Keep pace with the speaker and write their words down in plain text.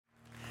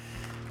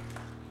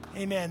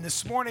Amen.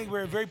 This morning,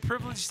 we're very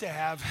privileged to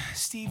have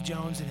Steve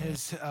Jones and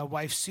his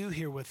wife Sue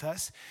here with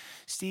us.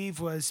 Steve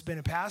has been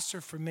a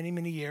pastor for many,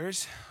 many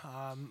years.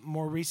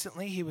 More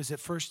recently, he was at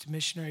First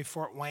Missionary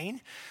Fort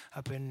Wayne,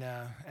 up in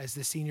as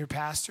the senior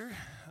pastor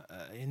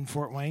in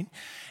Fort Wayne,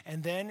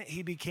 and then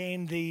he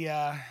became the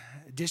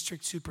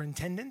district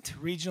superintendent,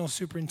 regional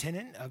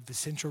superintendent of the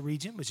Central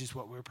Region, which is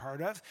what we're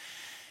part of.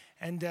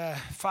 And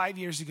 5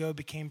 years ago,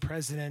 became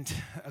president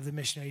of the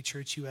Missionary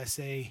Church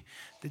USA,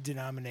 the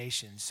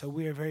denomination. So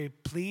we are very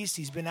pleased.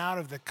 He's been out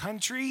of the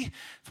country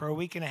for a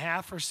week and a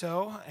half or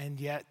so, and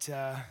yet,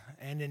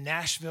 and in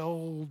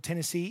Nashville,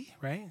 Tennessee,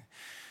 right?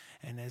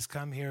 And has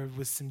come here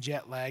with some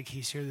jet lag.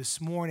 He's here this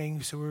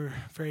morning, so we're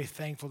very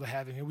thankful to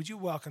have him here. Would you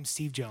welcome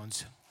Steve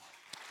Jones?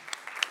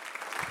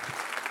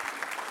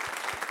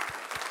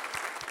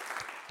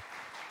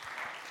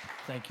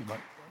 Thank you,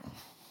 Mike.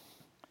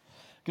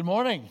 Good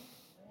morning.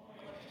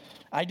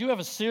 I do have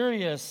a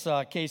serious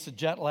case of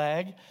jet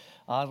lag.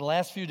 The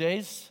last few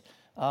days,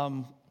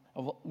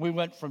 we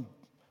went from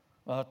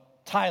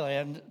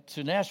Thailand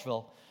to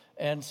Nashville,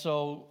 and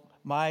so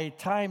my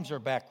times are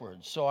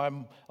backwards. So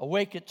I'm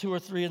awake at 2 or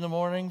 3 in the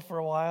morning for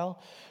a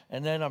while,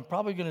 and then I'm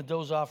probably going to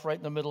doze off right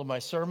in the middle of my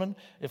sermon.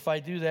 If I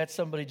do that,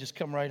 somebody just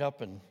come right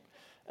up and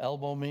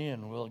elbow me,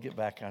 and we'll get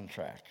back on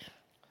track.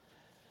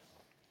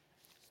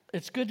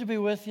 It's good to be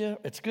with you.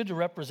 It's good to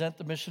represent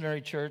the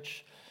missionary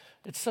church.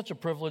 It's such a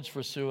privilege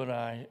for Sue and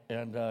I,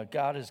 and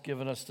God has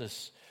given us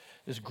this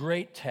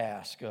great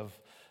task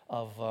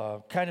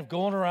of kind of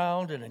going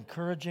around and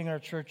encouraging our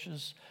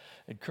churches,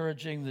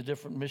 encouraging the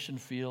different mission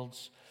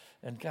fields,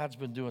 and God's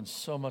been doing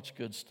so much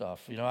good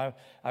stuff. You know,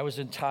 I was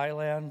in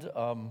Thailand,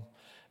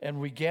 and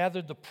we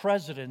gathered the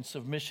presidents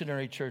of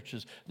missionary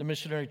churches, the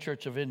Missionary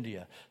Church of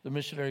India, the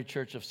Missionary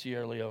Church of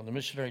Sierra Leone, the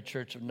Missionary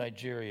Church of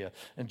Nigeria,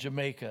 and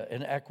Jamaica,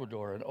 and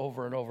Ecuador, and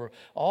over,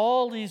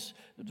 all these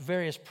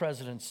various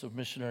presidents of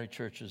missionary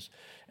churches.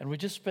 And we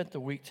just spent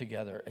the week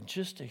together, and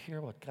just to hear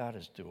what God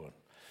is doing,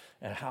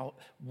 and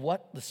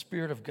what the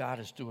Spirit of God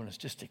is doing is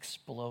just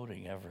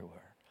exploding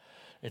everywhere.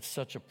 It's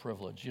such a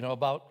privilege. You know,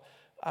 about,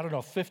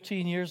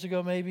 15 years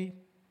ago maybe,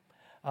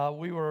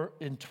 we were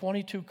in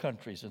 22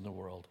 countries in the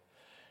world.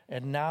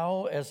 And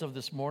now, as of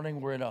this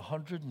morning, we're in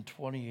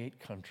 128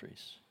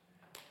 countries.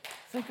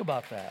 Think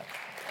about that.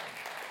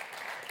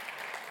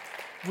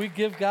 We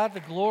give God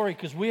the glory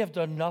because we have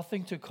done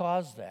nothing to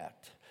cause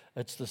that.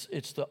 It's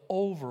the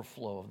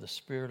overflow of the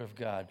Spirit of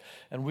God.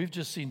 And we've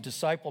just seen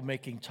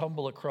disciple-making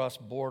tumble across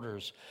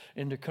borders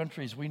into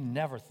countries we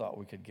never thought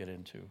we could get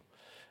into.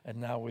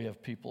 And now we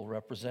have people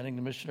representing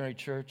the missionary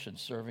church and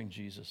serving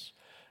Jesus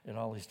in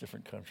all these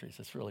different countries.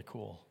 It's really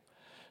cool.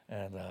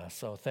 And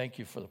so thank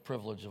you for the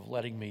privilege of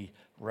letting me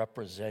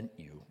represent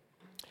you.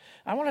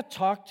 I want to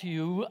talk to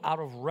you out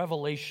of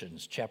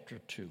Revelations chapter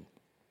 2.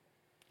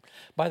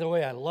 By the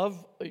way, I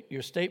love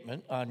your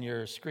statement on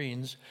your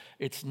screens.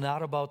 It's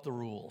not about the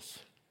rules.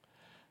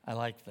 I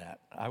like that.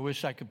 I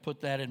wish I could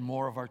put that in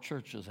more of our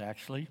churches,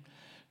 actually.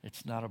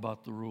 It's not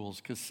about the rules,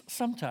 because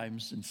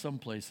sometimes in some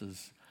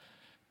places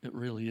it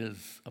really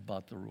is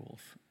about the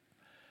rules.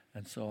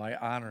 And so I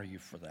honor you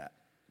for that.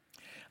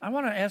 I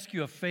want to ask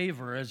you a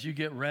favor as you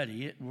get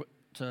ready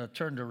to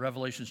turn to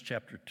Revelation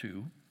chapter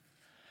 2.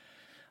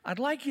 I'd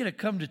like you to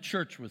come to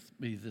church with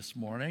me this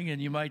morning,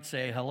 and you might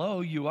say, hello,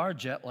 you are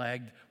jet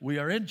lagged. We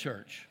are in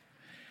church.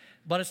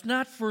 But it's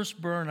not First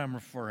Burn I'm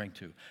referring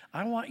to.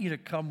 I want you to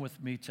come with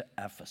me to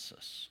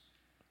Ephesus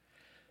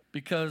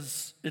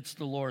because it's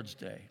the Lord's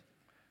Day.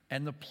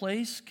 And the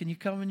place, can you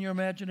come in your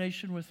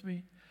imagination with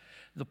me?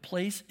 The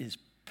place is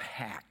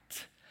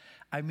packed.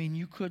 I mean,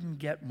 you couldn't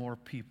get more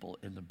people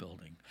in the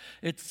building.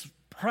 It's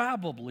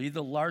probably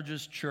the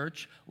largest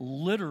church,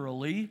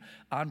 literally,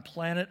 on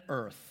planet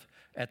Earth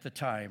at the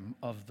time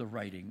of the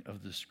writing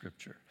of the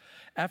scripture.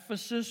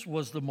 Ephesus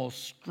was the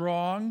most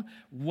strong,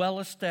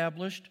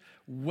 well-established,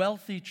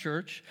 wealthy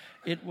church.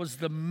 It was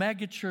the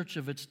mega church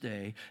of its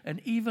day, and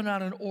even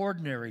on an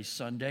ordinary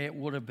Sunday, it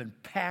would have been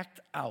packed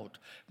out.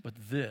 But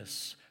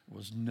this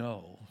was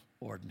no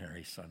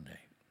ordinary Sunday.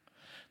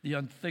 The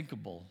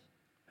unthinkable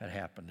had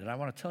happened, and I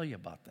want to tell you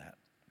about that.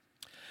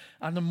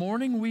 On the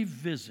morning we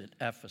visit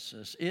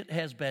Ephesus, it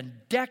has been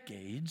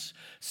decades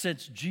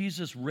since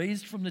Jesus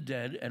raised from the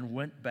dead and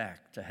went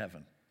back to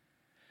heaven.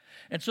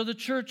 And so the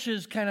church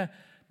has kind of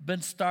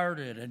been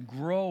started and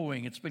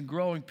growing. It's been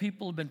growing.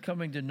 People have been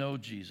coming to know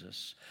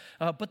Jesus,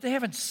 but they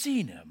haven't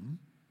seen him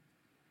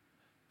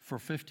for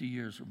 50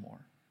 years or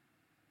more.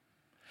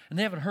 And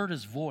they haven't heard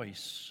his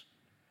voice.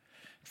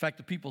 In fact,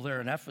 the people there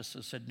in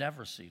Ephesus had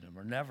never seen him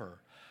or never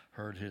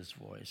heard his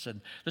voice.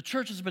 And the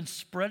church has been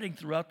spreading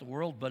throughout the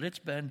world, but it's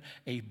been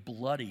a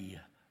bloody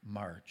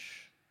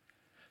march.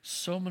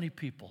 So many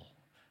people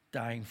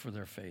dying for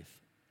their faith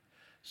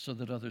so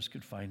that others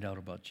could find out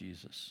about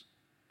Jesus.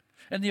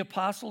 And the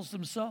apostles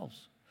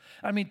themselves.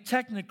 I mean,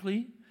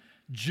 technically,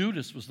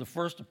 Judas was the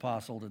first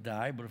apostle to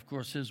die, but of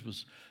course his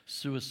was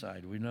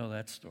suicide. We know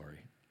that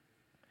story.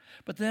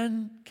 But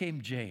then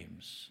came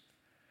James,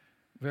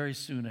 very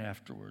soon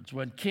afterwards,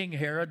 when King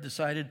Herod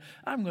decided,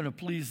 I'm going to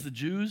please the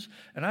Jews,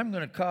 and I'm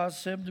going to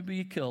cause him to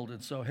be killed.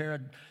 And so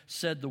Herod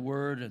said the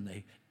word, and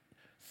they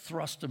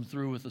thrust him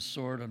through with a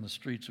sword on the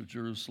streets of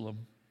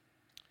Jerusalem.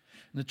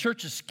 And the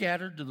church is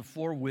scattered to the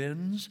four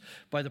winds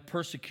by the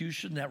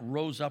persecution that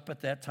rose up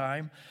at that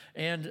time.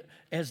 And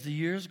as the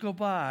years go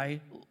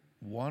by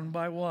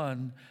by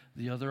one,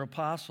 the other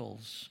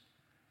apostles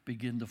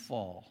begin to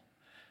fall.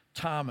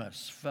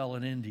 Thomas fell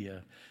in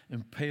India,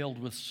 impaled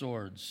with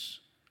swords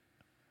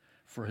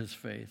for his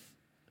faith.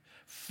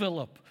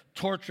 Philip,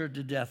 tortured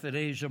to death in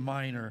Asia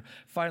Minor,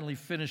 finally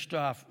finished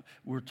off,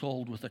 we're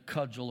told, with a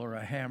cudgel or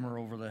a hammer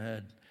over the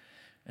head.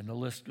 And the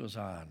list goes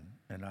on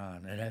and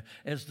on. And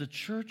as the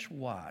church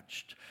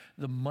watched,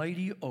 the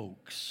mighty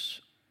oaks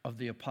of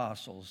the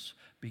apostles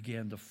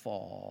began to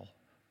fall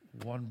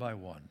one by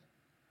one,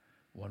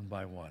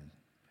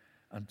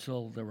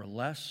 until there were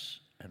less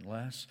and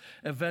less.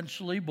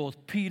 Eventually,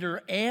 both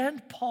Peter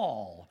and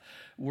Paul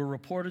were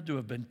reported to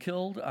have been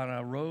killed on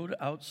a road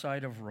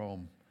outside of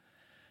Rome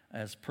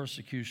as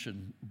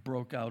persecution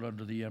broke out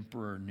under the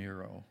Emperor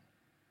Nero.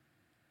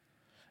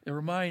 It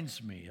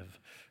reminds me of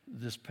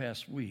this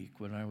past week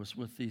when I was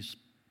with these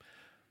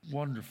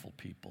wonderful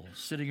people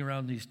sitting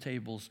around these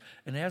tables.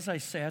 And as I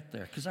sat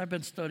there, because I've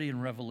been studying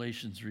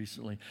Revelations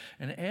recently,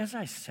 and as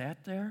I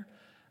sat there,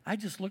 I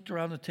just looked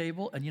around the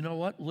table, and you know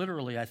what?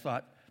 Literally, I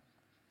thought,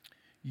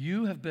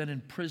 you have been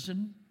in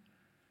prison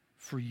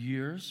for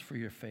years for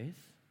your faith.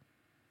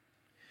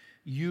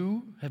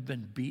 You have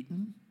been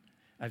beaten.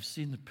 I've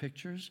seen the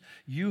pictures.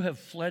 You have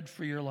fled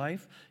for your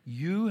life.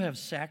 You have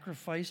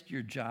sacrificed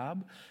your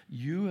job.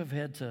 You have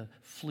had to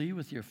flee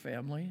with your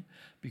family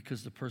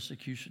because the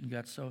persecution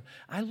got so.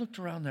 I looked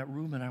around that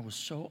room and I was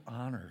so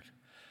honored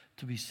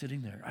to be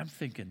sitting there. I'm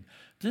thinking,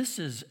 this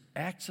is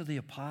Acts of the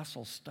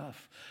Apostles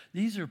stuff.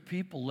 These are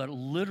people that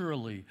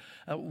literally,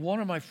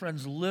 one of my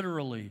friends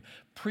literally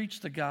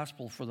preached the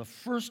gospel for the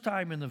first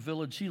time in the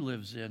village he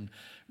lives in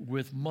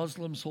with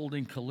Muslims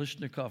holding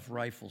Kalashnikov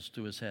rifles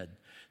to his head,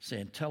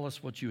 saying, tell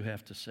us what you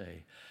have to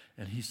say.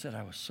 And he said,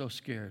 I was so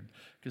scared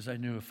because I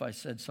knew if I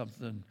said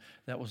something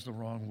that was the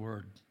wrong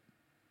word,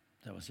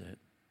 that was it.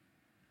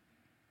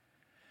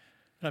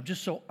 And I'm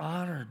just so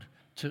honored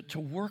to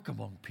work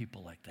among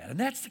people like that. And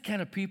that's the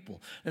kind of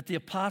people that the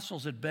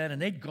apostles had been,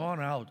 and they'd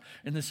gone out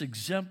in this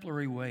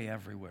exemplary way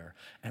everywhere.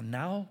 And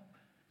now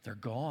they're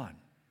gone.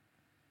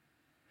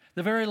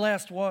 The very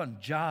last one,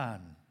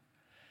 John,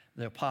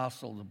 the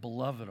apostle, the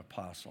beloved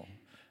apostle,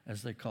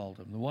 as they called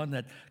him, the one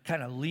that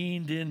kind of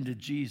leaned into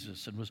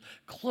Jesus and was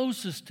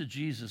closest to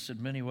Jesus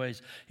in many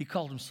ways. He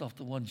called himself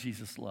the one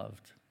Jesus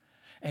loved.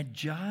 And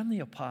John the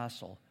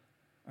apostle,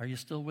 are you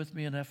still with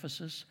me in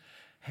Ephesus?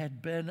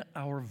 Had been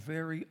our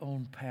very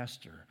own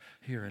pastor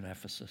here in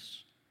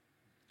Ephesus.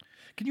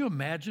 Can you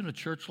imagine a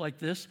church like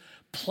this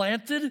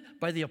planted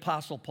by the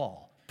Apostle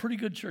Paul? Pretty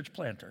good church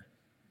planter.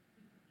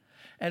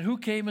 And who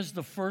came as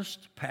the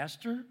first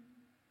pastor?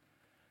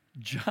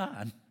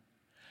 John.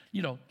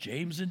 You know,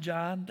 James and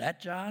John, that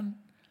John.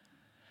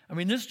 I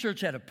mean, this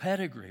church had a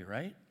pedigree,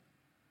 right?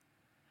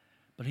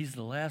 But he's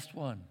the last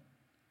one.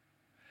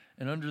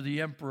 And under the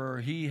emperor,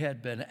 he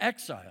had been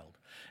exiled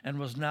and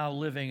was now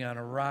living on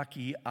a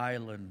rocky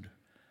island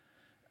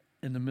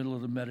in the middle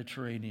of the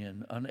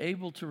Mediterranean,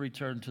 unable to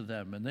return to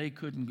them, and they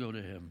couldn't go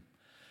to him.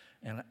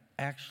 And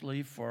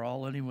actually, for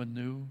all anyone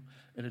knew,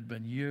 it had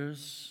been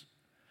years,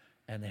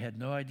 and they had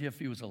no idea if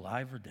he was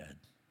alive or dead.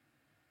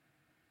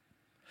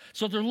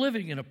 So they're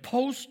living in a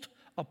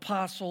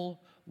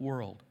post-apostle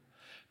world,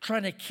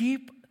 trying to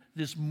keep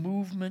this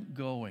movement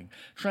going,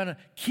 trying to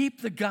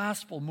keep the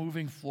gospel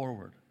moving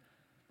forward.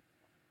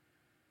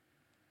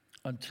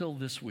 Until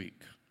this week.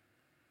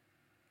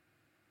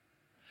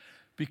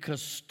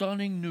 Because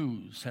stunning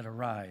news had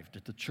arrived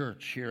at the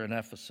church here in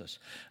Ephesus.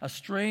 A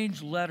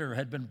strange letter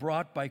had been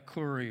brought by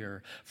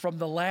courier from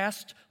the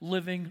last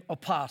living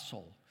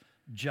apostle,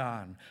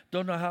 John.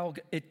 Don't know how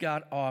it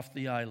got off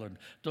the island.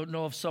 Don't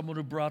know if someone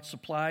who brought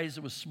supplies,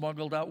 it was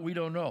smuggled out. We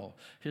don't know.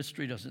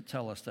 History doesn't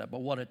tell us that.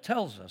 But what it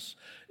tells us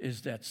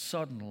is that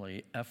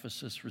suddenly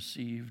Ephesus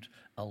received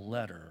a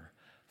letter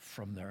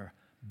from their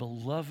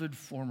beloved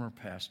former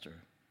pastor.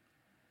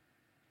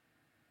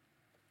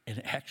 An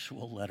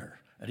actual letter,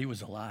 and he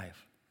was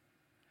alive.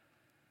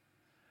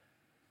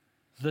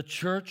 The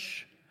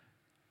church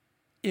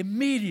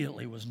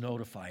immediately was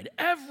notified.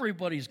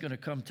 Everybody's going to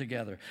come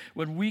together.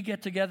 When we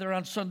get together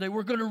on Sunday,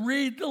 we're going to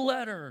read the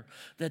letter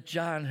that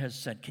John has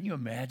sent. Can you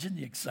imagine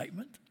the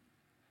excitement?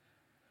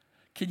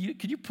 Can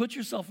you put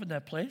yourself in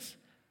that place?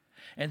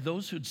 And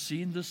those who'd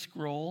seen the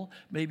scroll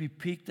maybe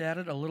peeked at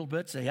it a little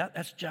bit, say, yeah,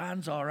 that's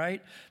John's, all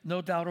right,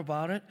 no doubt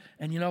about it.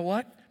 And you know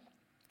what?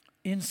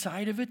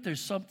 Inside of it, there's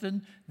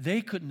something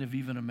they couldn't have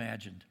even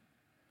imagined.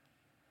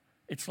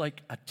 It's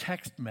like a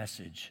text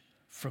message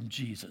from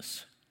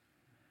Jesus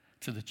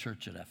to the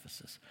church at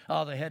Ephesus.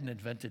 Oh, they hadn't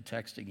invented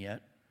texting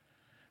yet.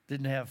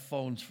 Didn't have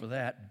phones for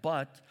that.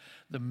 But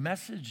the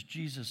message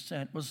Jesus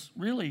sent was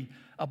really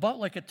about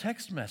like a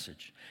text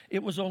message.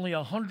 It was only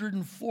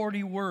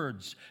 140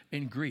 words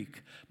in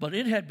Greek, but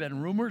it had been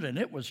rumored, and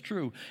it was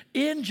true.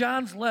 In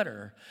John's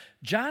letter,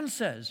 John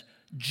says,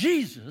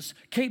 Jesus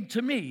came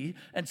to me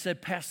and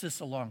said, pass this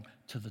along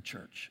to the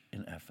church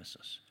in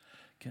Ephesus.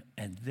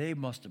 And they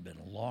must have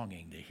been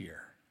longing to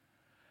hear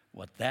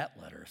what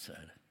that letter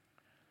said.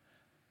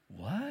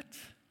 What?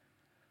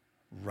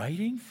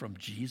 Writing from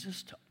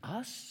Jesus to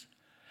us?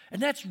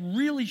 And that's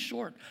really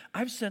short.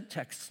 I've sent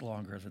texts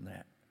longer than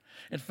that.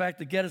 In fact,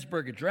 the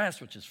Gettysburg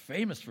Address, which is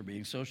famous for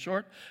being so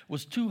short,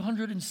 was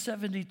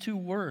 272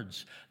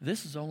 words.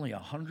 This is only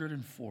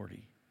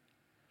 140.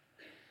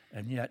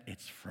 And yet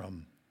it's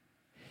from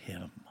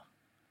him.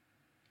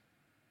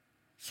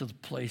 So the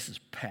place is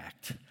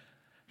packed.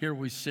 Here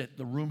we sit.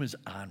 The room is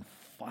on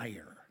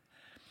fire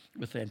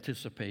with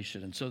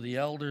anticipation. And so the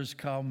elders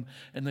come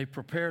and they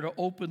prepare to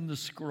open the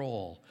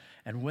scroll.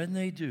 And when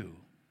they do,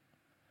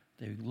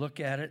 they look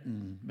at it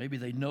and maybe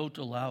they note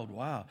aloud,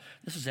 wow,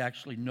 this is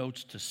actually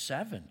notes to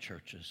 7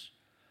 churches.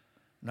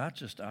 Not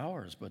just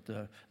ours, but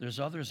there's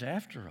others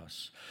after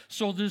us.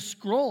 So this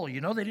scroll, they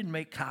didn't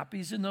make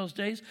copies in those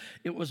days.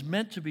 It was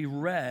meant to be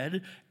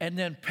read and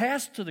then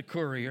passed to the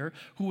courier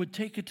who would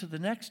take it to the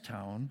next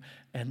town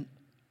and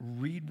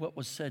read what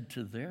was said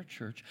to their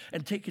church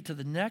and take it to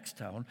the next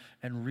town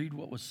and read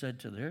what was said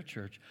to their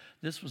church.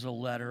 This was a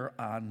letter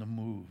on the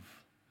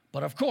move.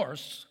 But of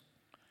course,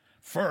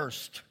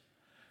 first,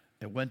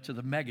 it went to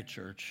the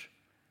megachurch,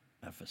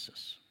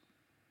 Ephesus.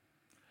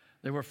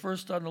 They were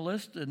first on the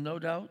list and no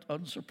doubt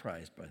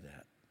unsurprised by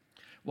that.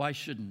 Why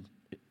shouldn't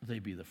they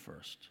be the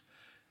first?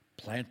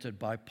 Planted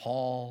by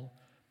Paul,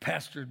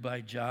 pastored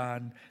by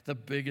John, the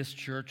biggest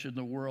church in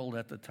the world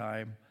at the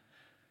time.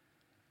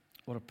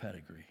 What a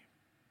pedigree.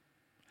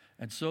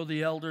 And so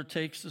the elder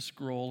takes the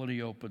scroll and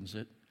he opens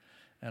it.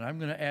 And I'm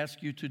going to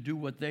ask you to do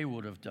what they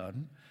would have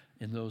done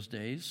in those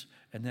days.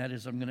 And that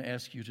is, I'm going to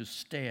ask you to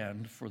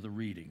stand for the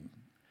reading.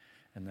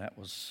 And that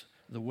was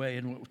the way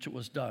in which it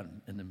was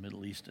done in the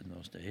Middle East in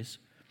those days.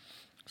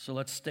 So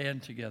let's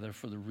stand together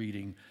for the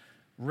reading.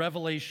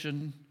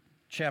 Revelation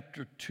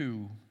chapter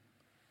 2,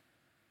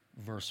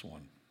 verse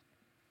 1.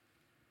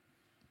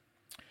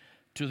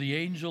 To the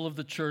angel of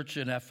the church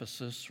in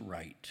Ephesus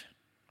write,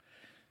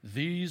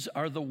 these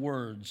are the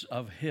words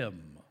of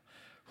him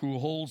who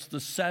holds the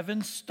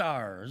 7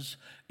 stars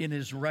in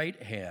his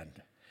right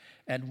hand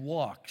and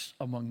walks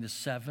among the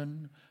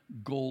 7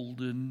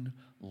 golden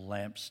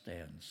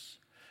lampstands.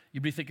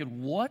 You'd be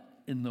thinking, what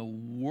in the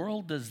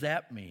world does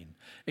that mean?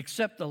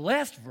 Except the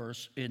last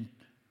verse in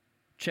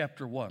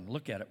chapter 1.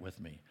 Look at it with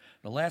me.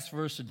 The last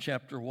verse in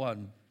chapter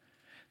 1.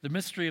 The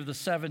mystery of the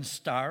 7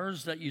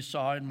 stars that you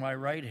saw in my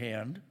right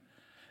hand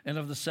and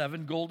of the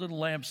 7 golden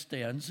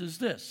lampstands is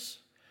this,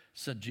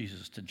 said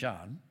Jesus to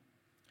John.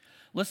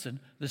 Listen,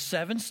 the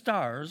 7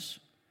 stars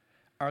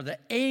are the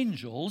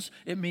angels.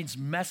 It means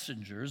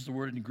messengers. The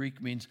word in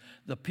Greek means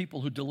the people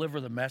who deliver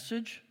the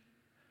message.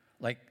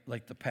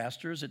 Like the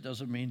pastors, it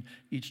doesn't mean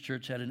each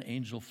church had an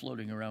angel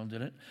floating around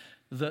in it.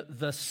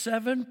 The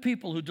 7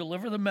 people who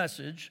deliver the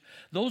message,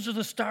 those are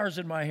the stars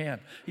in my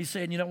hand. He's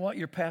saying, you know what?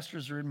 Your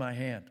pastors are in my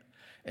hand.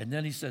 And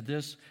then he said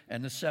this,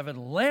 and the 7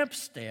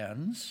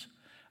 lampstands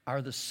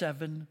are the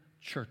 7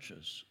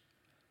 churches.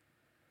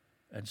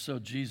 And so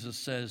Jesus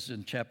says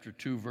in chapter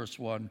 2, verse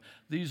 1,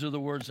 these are the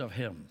words of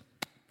him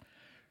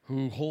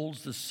who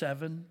holds the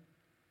 7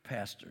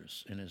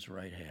 pastors in his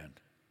right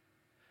hand.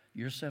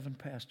 You're 7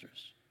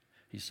 pastors,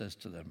 he says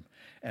to them,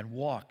 and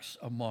walks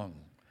among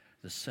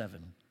the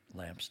 7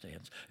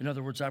 lampstands. In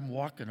other words, I'm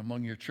walking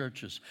among your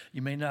churches.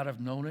 You may not have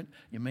known it.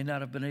 You may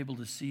not have been able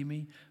to see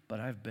me, but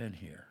I've been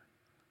here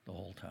the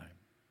whole time.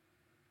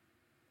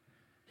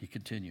 He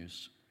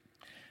continues,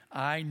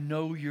 I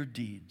know your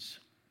deeds,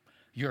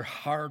 your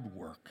hard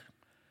work,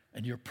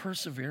 and your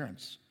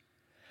perseverance.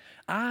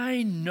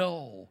 I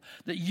know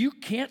that you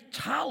can't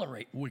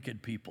tolerate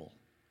wicked people,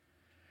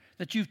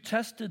 that you've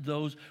tested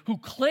those who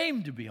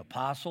claim to be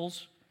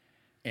apostles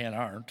and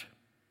aren't,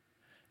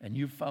 and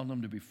you've found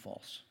them to be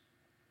false.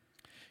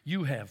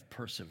 You have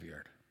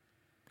persevered,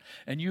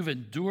 and you've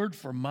endured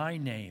for my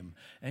name,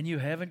 and you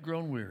haven't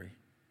grown weary.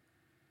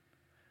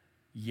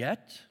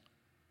 Yet,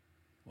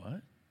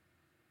 what?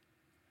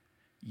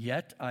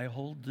 Yet I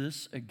hold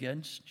this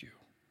against you.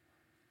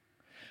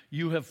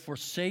 You have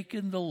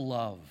forsaken the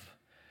love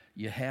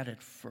you had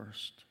at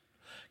first.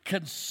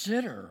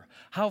 Consider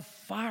how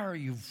far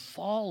you've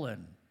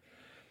fallen.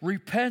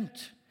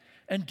 Repent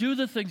and do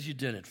the things you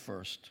did at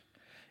first.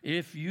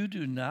 If you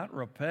do not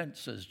repent,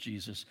 says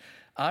Jesus,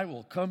 I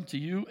will come to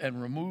you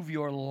and remove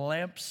your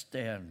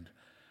lampstand.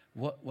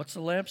 What's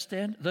the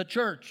lampstand? The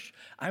church.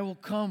 I will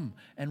come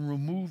and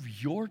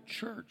remove your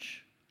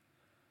church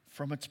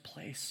from its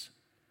place.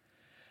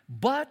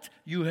 But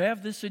you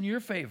have this in your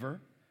favor.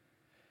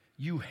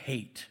 You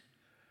hate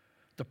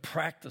the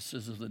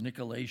practices of the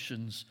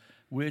Nicolaitans,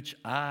 which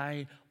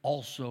I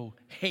also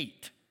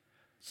hate,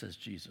 says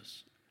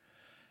Jesus.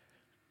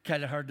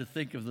 Kind of hard to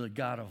think of the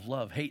God of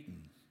love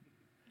hating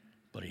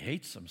but he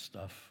hates some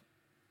stuff.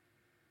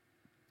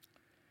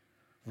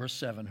 Verse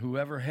 7,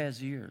 whoever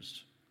has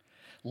ears,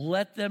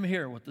 let them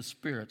hear what the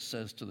Spirit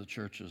says to the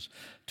churches.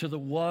 To the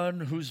one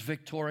who's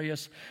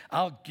victorious,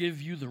 I'll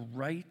give you the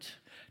right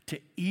to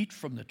eat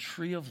from the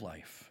tree of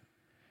life,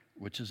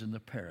 which is in the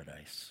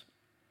paradise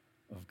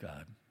of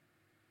God.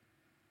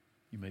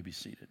 You may be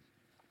seated.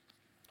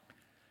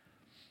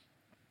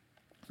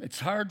 It's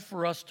hard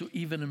for us to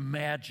even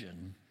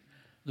imagine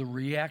the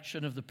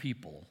reaction of the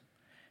people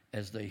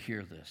as they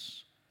hear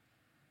this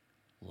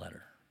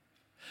letter.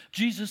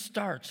 Jesus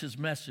starts his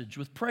message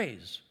with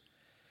praise.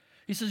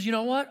 He says, you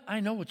know what? I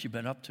know what you've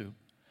been up to.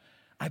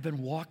 I've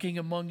been walking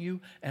among you,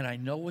 and I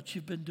know what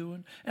you've been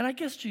doing. And I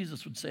guess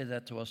Jesus would say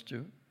that to us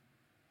too.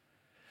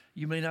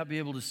 You may not be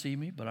able to see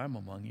me, but I'm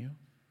among you.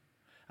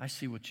 I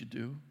see what you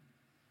do.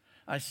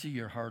 I see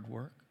your hard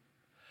work.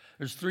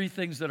 There's three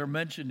things that are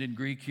mentioned in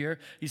Greek here.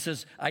 He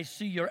says, I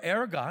see your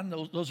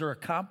ergon. Those are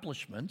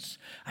accomplishments.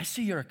 I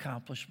see your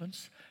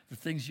accomplishments, the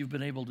things you've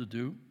been able to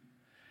do.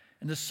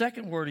 And the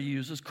second word he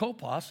uses,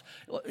 kopos,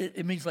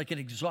 it means like an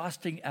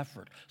exhausting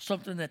effort,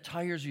 something that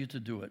tires you to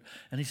do it.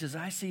 And he says,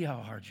 I see how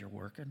hard you're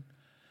working,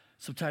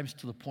 sometimes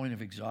to the point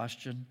of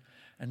exhaustion.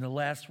 And the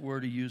last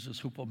word he uses,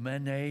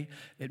 hupomene,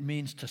 it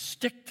means to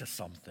stick to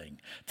something,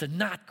 to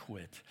not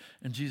quit.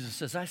 And Jesus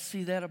says, I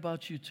see that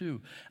about you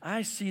too.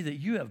 I see that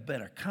you have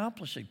been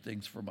accomplishing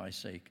things for my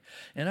sake.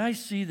 And I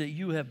see that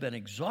you have been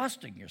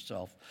exhausting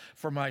yourself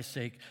for my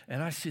sake.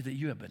 And I see that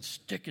you have been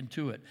sticking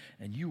to it,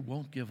 and you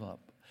won't give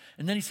up.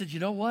 And then he said, you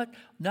know what?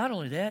 Not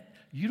only that,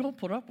 you don't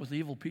put up with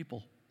evil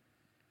people.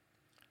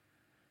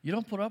 You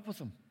don't put up with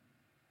them.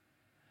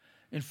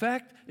 In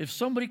fact, if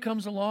somebody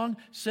comes along,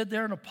 said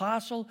they're an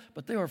apostle,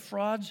 but they were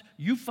frauds,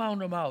 you found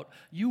them out.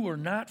 You were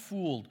not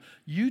fooled.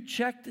 You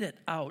checked it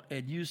out,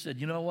 and you said,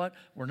 you know what?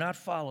 We're not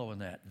following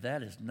that.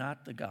 That is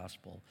not the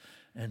gospel.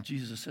 And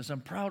Jesus says,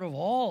 I'm proud of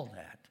all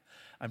that.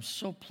 I'm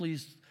so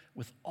pleased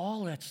with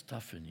all that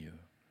stuff in you,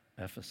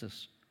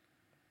 Ephesus.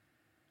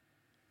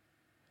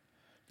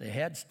 They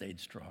had stayed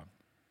strong.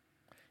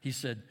 He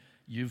said,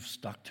 you've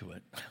stuck to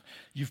it.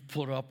 You've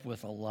put up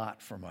with a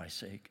lot for my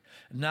sake.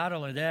 Not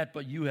only that,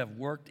 but you have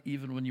worked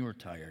even when you were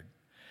tired.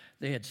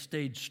 They had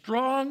stayed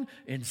strong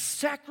in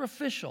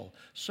sacrificial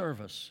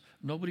service.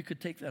 Nobody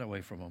could take that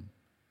away from them.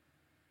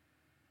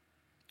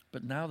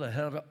 But now the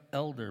head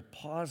elder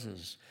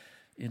pauses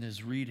in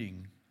his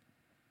reading,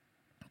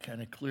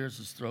 kind of clears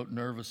his throat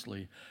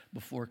nervously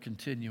before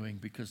continuing,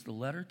 because the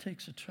letter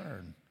takes a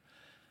turn.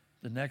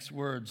 The next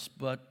words,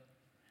 but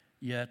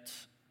yet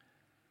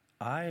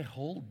I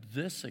hold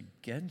this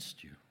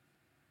against you.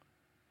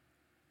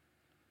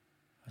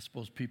 I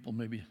suppose people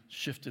maybe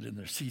shifted in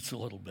their seats a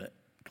little bit,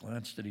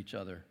 glanced at each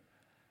other.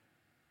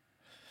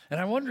 And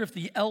I wonder if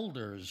the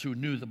elders who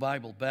knew the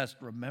Bible best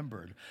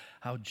remembered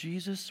how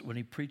Jesus, when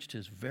he preached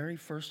his very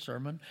first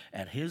sermon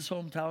at his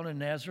hometown in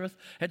Nazareth,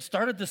 had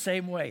started the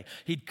same way.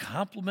 He'd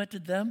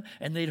complimented them,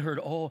 and they'd heard,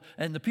 oh,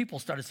 and the people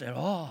started saying,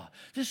 oh,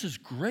 this is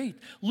great.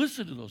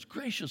 Listen to those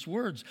gracious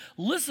words.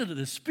 Listen to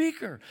the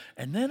speaker.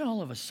 And then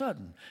all of a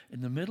sudden,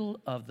 in the middle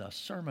of the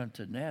sermon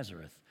to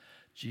Nazareth,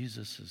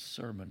 Jesus'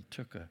 sermon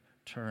took a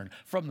turn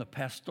from the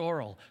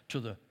pastoral to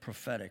the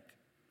prophetic.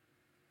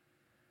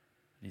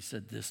 And he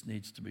said, this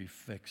needs to be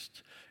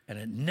fixed. And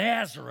at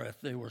Nazareth,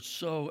 they were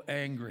so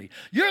angry.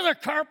 You're the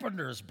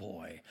carpenter's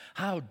boy.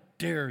 How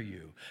dare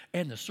you?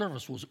 And the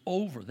service was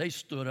over. They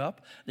stood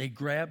up. They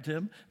grabbed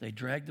him. They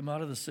dragged him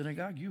out of the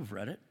synagogue. You've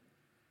read it.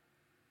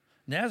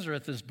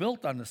 Nazareth is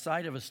built on the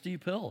side of a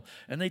steep hill.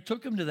 And they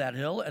took him to that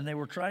hill, and they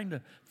were trying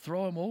to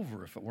throw him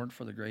over if it weren't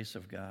for the grace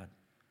of God.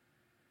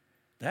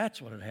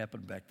 That's what had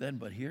happened back then.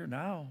 But here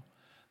now,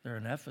 they're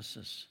in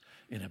Ephesus,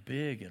 in a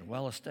big and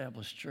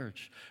well-established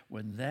church,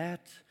 when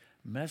that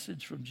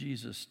message from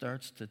Jesus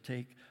starts to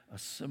take a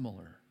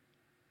similar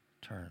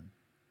turn.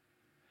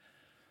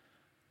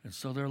 And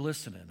so they're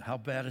listening. How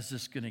bad is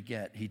this going to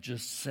get? He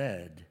just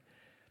said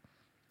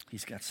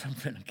he's got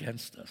something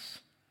against us.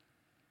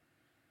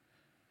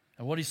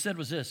 And what he said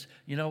was this,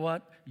 you know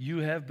what? You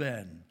have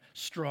been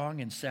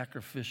strong in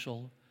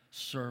sacrificial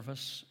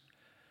service,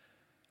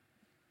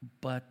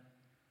 but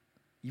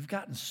you've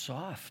gotten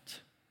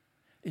soft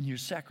in your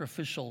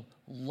sacrificial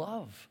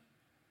love.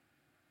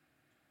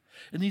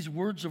 And these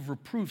words of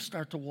reproof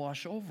start to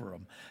wash over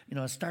him,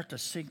 start to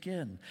sink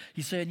in.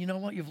 He's saying, you know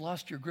what? You've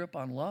lost your grip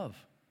on love.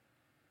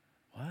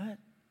 What?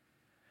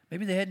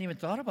 Maybe they hadn't even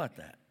thought about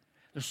that.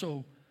 They're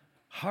so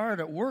hard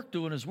at work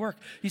doing his work.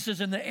 He says,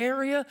 in the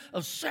area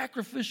of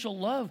sacrificial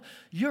love,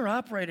 you're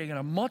operating at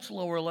a much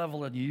lower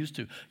level than you used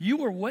to. You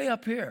were way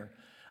up here.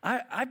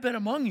 I've been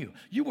among you.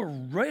 You were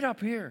right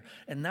up here,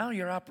 and now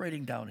you're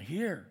operating down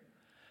here.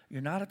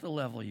 You're not at the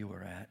level you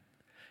were at.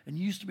 And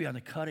you used to be on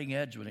the cutting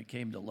edge when it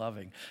came to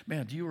loving.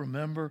 Man, do you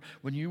remember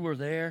when you were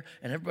there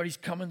and everybody's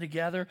coming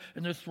together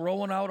and they're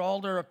throwing out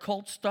all their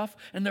occult stuff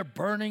and they're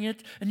burning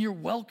it and you're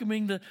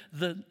welcoming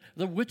the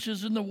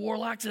witches and the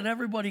warlocks and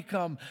everybody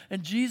come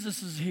and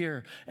Jesus is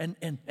here and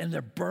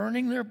they're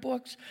burning their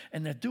books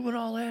and they're doing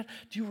all that?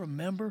 Do you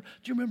remember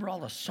all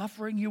the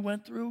suffering you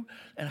went through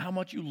and how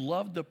much you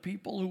loved the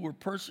people who were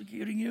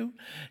persecuting you?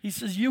 He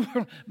says, you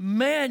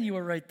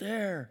were right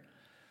there.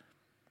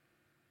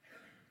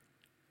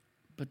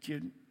 But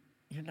you're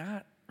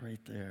not right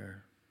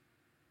there.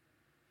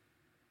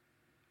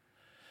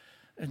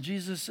 And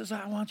Jesus says,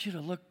 I want you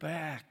to look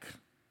back.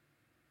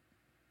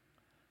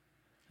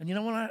 And you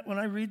know, when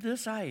I read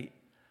this, I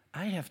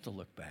have to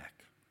look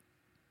back.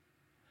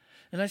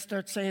 And I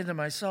start saying to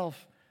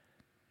myself,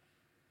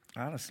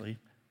 honestly,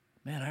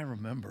 man, I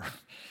remember.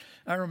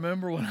 I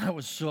remember when I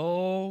was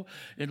so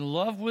in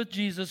love with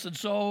Jesus and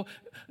so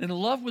in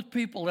love with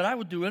people that I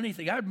would do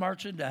anything. I'd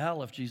march into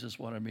hell if Jesus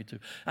wanted me to.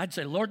 I'd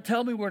say, Lord,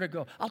 tell me where to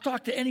go. I'll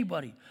talk to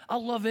anybody.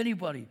 I'll love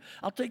anybody.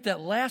 I'll take that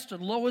last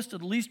and lowest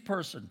and least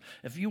person.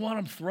 If you want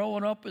them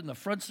throwing up in the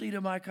front seat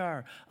of my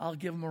car, I'll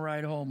give them a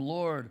ride home.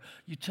 Lord,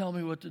 you tell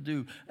me what to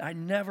do. I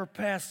never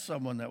passed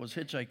someone that was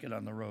hitchhiking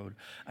on the road.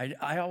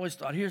 I always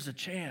thought, here's a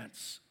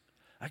chance.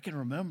 I can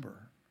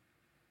remember.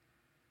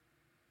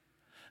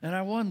 And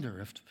I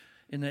wonder if,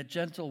 in that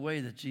gentle way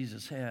that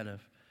Jesus had,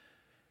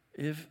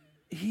 if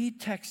he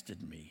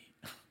texted me,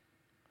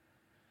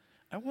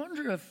 I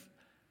wonder if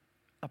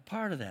a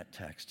part of that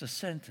text, a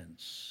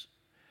sentence,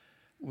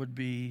 would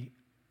be,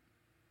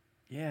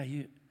 yeah,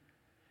 you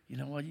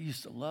know what, you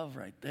used to love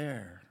right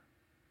there.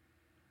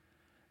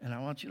 And I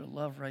want you to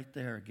love right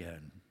there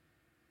again.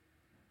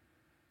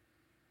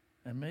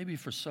 And maybe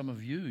for some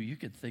of you, you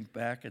could think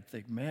back and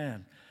think,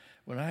 man,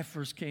 when I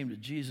first came to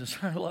Jesus,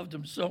 I loved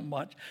him so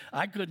much.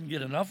 I couldn't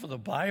get enough of the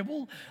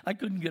Bible. I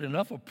couldn't get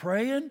enough of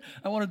praying.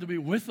 I wanted to be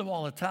with him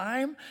all the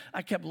time.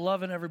 I kept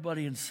loving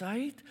everybody in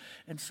sight.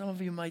 And some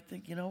of you might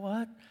think, you know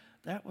what?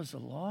 I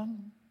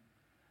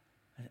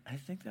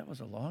think that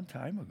was a long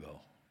time ago.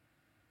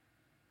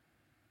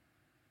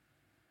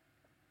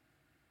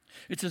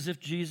 It's as if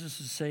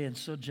Jesus is saying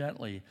so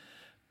gently,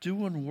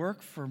 doing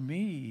work for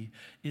me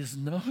is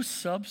no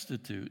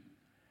substitute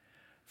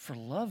for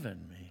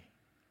loving me.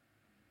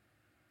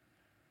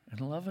 And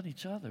loving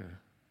each other.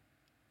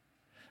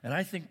 And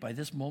I think by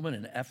this moment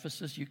in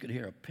Ephesus, you could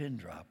hear a pin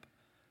drop.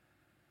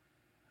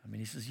 I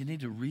mean, he says, you need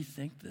to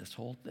rethink this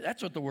whole thing.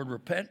 That's what the word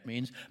repent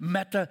means.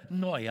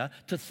 Metanoia,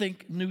 to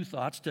think new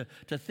thoughts,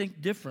 to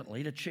think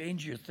differently, to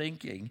change your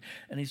thinking.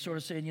 And he's sort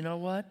of saying, you know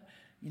what?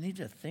 You need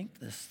to think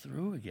this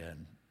through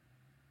again.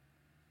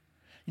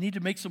 You need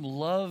to make some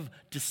love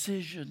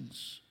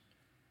decisions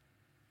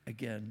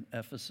again,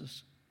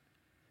 Ephesus.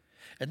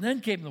 And then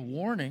came the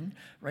warning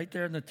right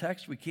there in the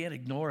text. We can't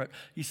ignore it.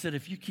 He said,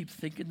 if you keep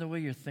thinking the way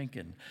you're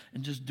thinking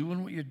and just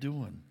doing what you're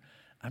doing,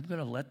 I'm going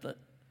to let the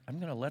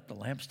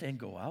lampstand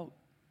go out.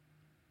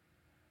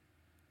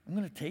 I'm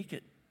going to take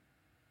it.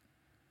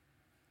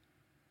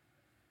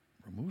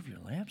 Remove your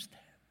lampstand.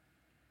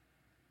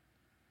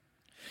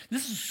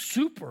 This is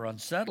super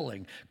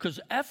unsettling because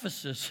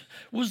Ephesus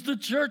was the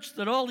church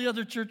that all the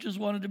other churches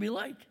wanted to be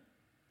like.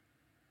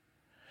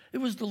 It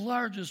was the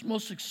largest,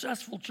 most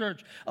successful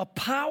church, a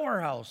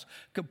powerhouse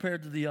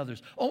compared to the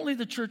others. Only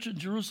the church in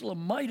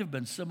Jerusalem might have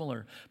been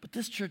similar, but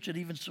this church had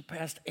even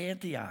surpassed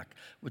Antioch,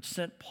 which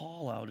sent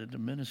Paul out into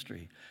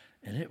ministry.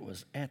 And it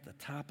was at the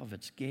top of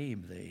its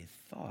game, they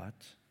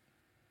thought.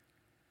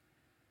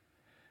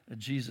 And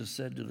Jesus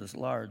said to this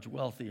large,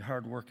 wealthy,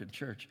 hard-working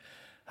church,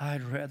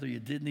 I'd rather you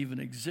didn't even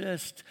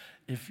exist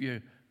if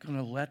you're going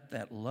to let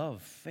that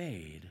love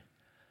fade.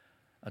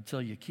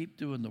 Until you keep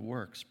doing the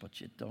works, but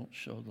you don't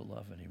show the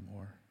love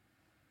anymore.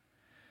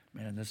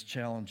 Man, this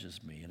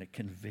challenges me and it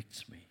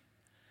convicts me.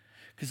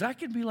 Because I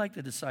can be like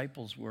the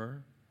disciples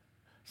were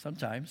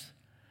sometimes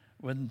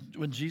when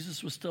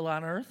Jesus was still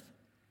on earth.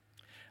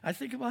 I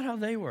think about how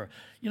they were.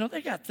 You know,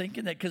 they got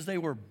thinking that because they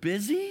were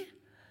busy,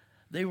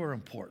 they were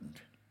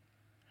important.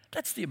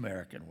 That's the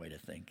American way to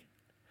think.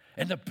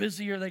 And the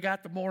busier they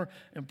got, the more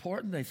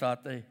important they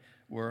thought they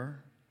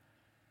were.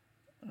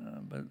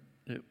 But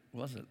it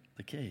wasn't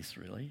the case,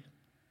 really.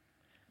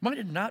 Might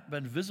have not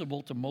been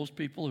visible to most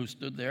people who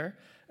stood there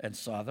and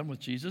saw them with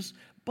Jesus,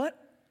 but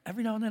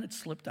every now and then it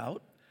slipped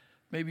out.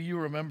 Maybe you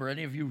remember,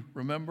 any of you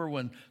remember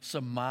when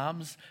some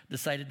moms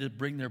decided to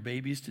bring their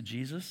babies to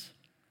Jesus?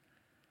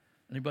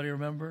 Anybody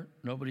remember?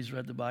 Nobody's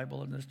read the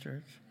Bible in this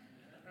church?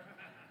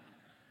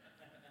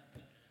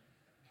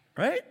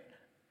 Right?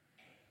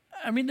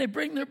 I mean, they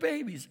bring their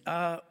babies.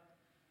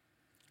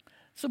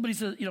 Somebody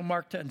says,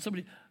 Mark 10,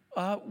 somebody,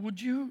 would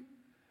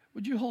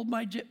you hold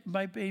my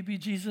baby,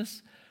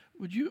 Jesus?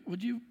 Would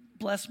you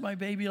bless my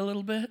baby a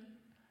little bit?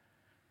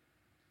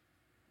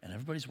 And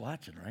everybody's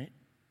watching, right?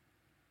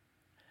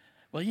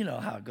 Well, you know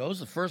how it goes.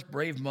 The first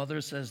brave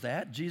mother says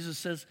that. Jesus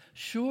says,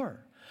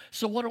 sure.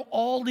 So what do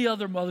all the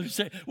other mothers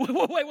say?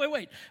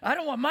 Wait. I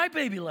don't want my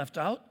baby left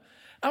out.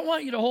 I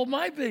want you to hold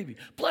my baby.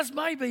 Bless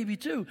my baby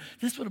too.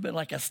 This would have been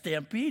like a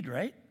stampede,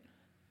 right?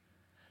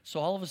 So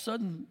all of a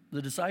sudden,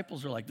 the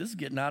disciples are like, this is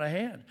getting out of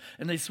hand.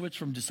 And they switch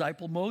from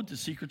disciple mode to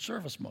Secret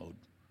Service mode.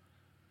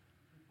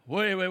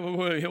 Wait,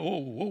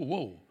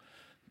 whoa.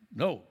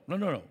 No.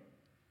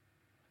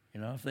 You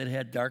know, if they'd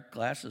had dark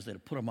glasses, they'd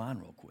have put them on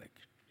real quick.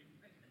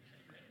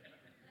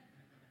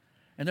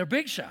 And they're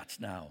big shots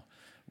now.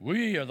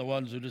 We are the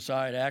ones who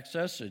decide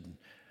access, and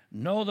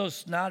no, those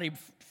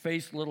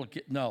snotty-faced little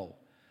kids, no.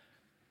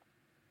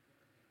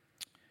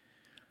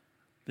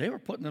 They were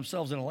putting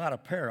themselves in a lot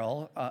of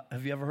peril.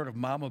 Have you ever heard of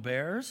mama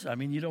bears? I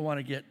mean, you don't want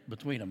to get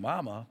between a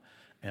mama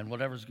and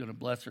whatever's going to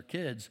bless her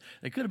kids.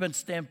 They could have been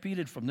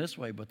stampeded from this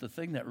way, but the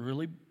thing that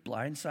really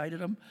blindsided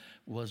them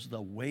was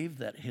the wave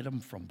that hit them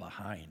from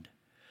behind.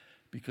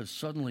 Because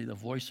suddenly the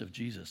voice of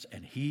Jesus,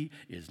 and he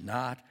is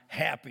not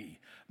happy.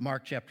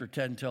 Mark chapter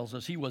 10 tells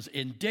us he was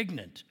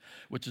indignant,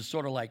 which is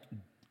sort of like,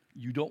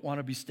 you don't want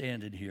to be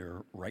standing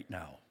here right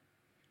now.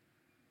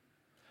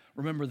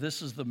 Remember,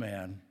 this is the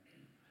man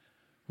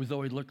who,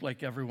 though he looked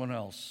like everyone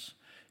else,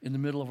 in the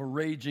middle of a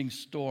raging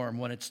storm,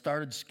 when it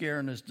started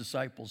scaring his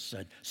disciples,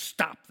 said,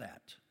 "Stop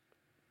that."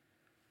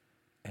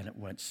 And it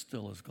went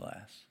still as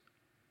glass.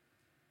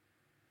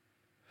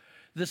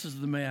 This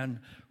is the man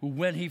who,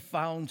 when he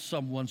found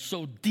someone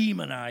so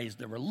demonized,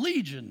 there were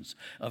legions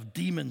of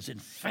demons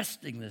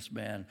infesting this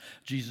man,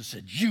 Jesus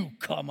said, "You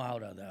come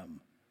out of them.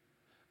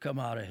 Come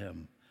out of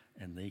him."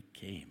 And they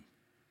came.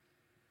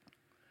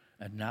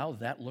 And now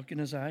that look in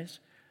his eyes,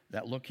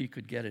 that look he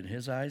could get in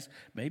his eyes,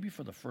 maybe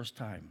for the first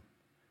time,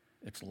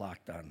 it's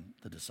locked on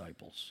the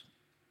disciples.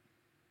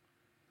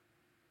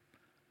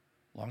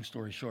 Long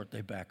story short,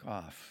 they back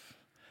off.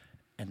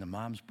 And the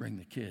moms bring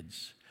the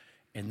kids.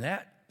 And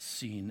that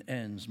scene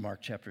ends,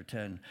 Mark chapter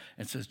 10,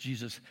 and says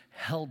Jesus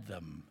held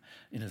them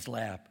in his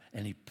lap,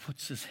 and he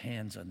puts his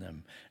hands on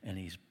them, and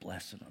he's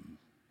blessing them.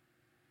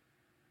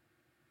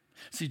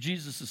 See,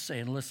 Jesus is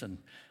saying, listen,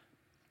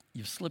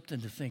 you've slipped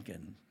into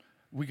thinking,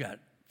 we got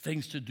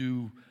things to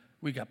do,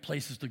 we got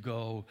places to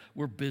go,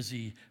 we're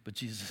busy, but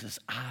Jesus says,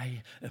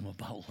 I am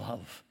about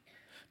love.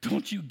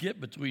 Don't you get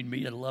between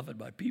me and loving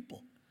my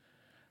people.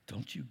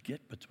 Don't you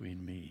get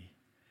between me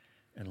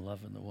and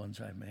loving the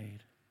ones I made.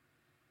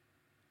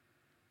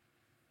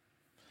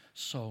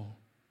 So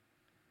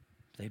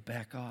they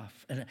back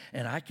off.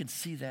 And I can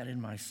see that in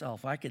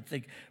myself. I could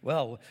think,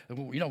 well,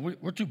 you know,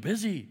 we're too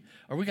busy,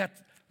 or we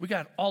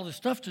got all this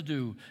stuff to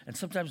do. And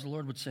sometimes the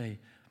Lord would say,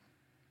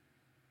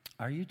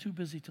 are you too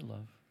busy to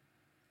love?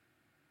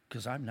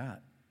 Because I'm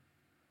not.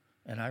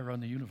 And I run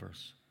the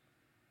universe.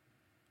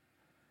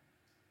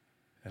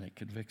 And it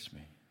convicts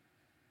me.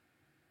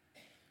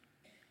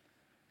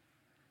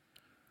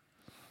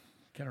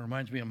 Kind of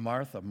reminds me of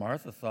Martha.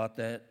 Martha thought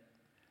that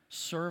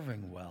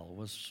serving well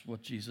was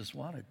what Jesus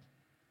wanted.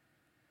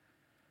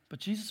 But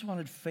Jesus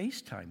wanted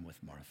FaceTime with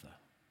Martha.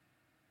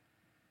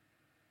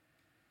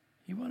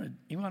 He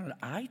wanted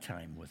eye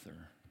time with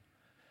her.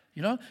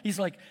 You know, he's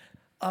like,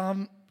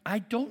 I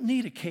don't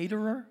need a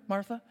caterer,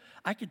 Martha.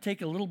 I could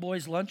take a little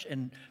boy's lunch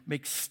and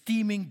make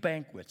steaming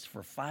banquets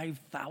for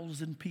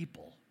 5,000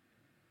 people.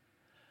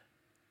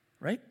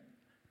 Right?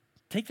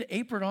 Take the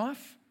apron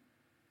off.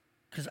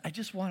 Because I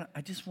just want,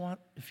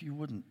 if you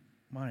wouldn't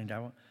mind,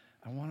 I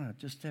want to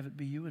just have it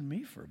be you and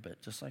me for a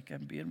bit, just like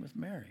I'm being with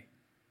Mary.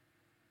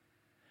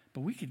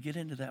 But we could get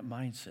into that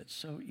mindset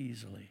so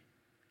easily.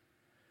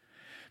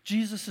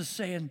 Jesus is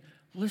saying,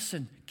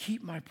 listen,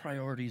 keep my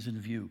priorities in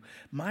view.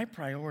 My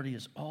priority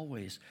is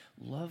always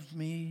love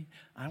me,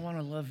 I want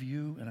to love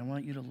you, and I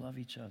want you to love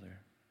each other.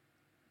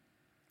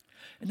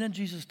 And then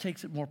Jesus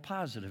takes it more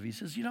positive. He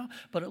says,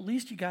 but at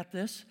least you got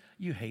this.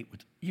 You hate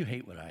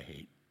what I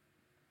hate.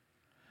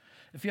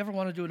 If you ever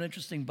want to do an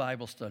interesting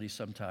Bible study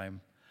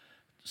sometime,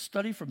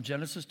 study from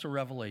Genesis to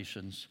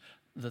Revelations,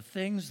 the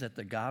things that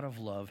the God of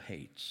love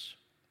hates.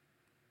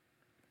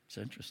 It's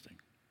interesting.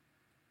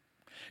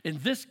 In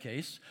this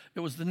case, it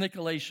was the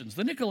Nicolaitans.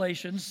 The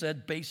Nicolaitans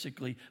said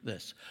basically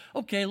this.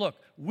 Okay, look,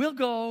 we'll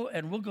go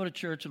to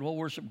church and we'll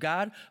worship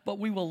God, but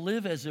we will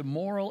live as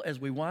immoral as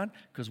we want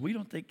because we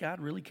don't think God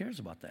really cares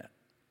about that.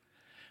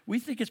 We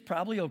think it's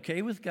probably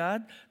okay with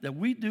God that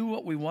we do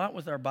what we want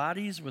with our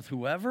bodies, with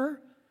whoever,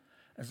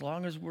 as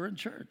long as we're in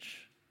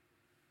church.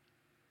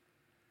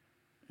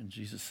 And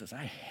Jesus says,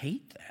 I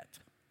hate that.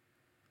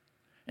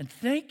 And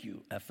thank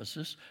you,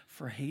 Ephesus,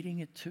 for hating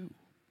it too.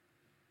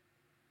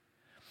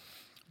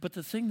 But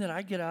the thing that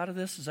I get out of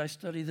this as I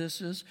study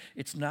this is,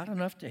 it's not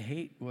enough to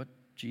hate what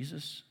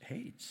Jesus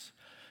hates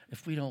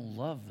if we don't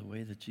love the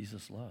way that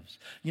Jesus loves.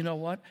 You know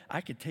what?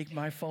 I could take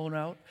my phone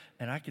out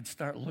and I could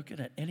start looking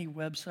at any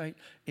website,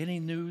 any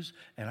news,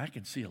 and I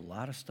could see a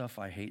lot of stuff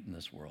I hate in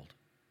this world.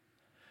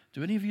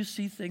 Do any of you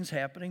see things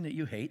happening that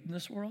you hate in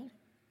this world?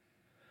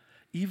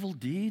 Evil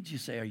deeds, you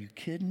say, are you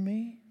kidding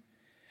me?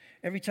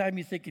 Every time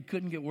you think it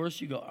couldn't get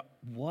worse, you go,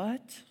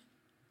 what?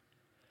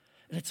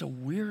 And it's a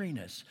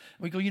weariness.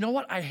 We go, you know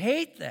what? I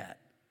hate that.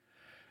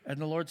 And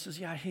the Lord says,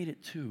 yeah, I hate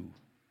it too.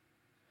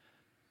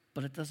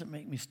 But it doesn't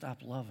make me stop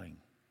loving.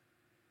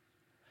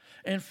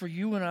 And for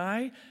you and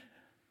I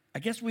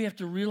guess we have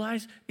to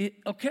realize,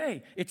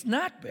 it's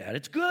not bad.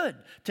 It's good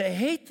to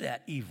hate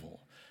that evil.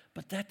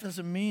 But that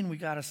doesn't mean we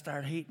got to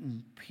start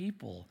hating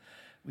people.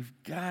 We've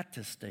got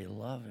to stay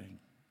loving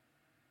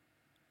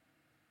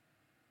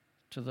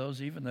to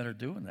those even that are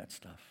doing that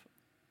stuff.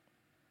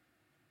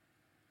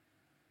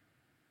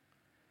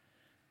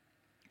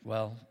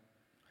 Well,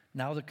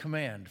 now the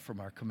command from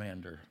our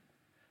commander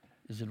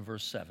is in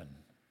verse 7.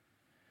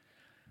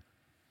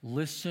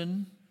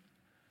 Listen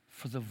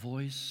for the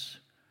voice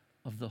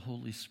of the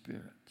Holy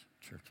Spirit,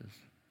 churches.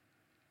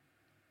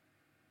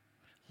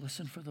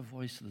 Listen for the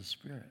voice of the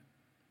Spirit.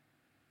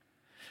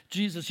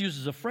 Jesus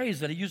uses a phrase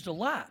that he used a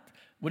lot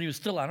when he was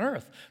still on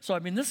earth. So,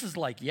 this is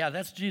like, yeah,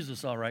 that's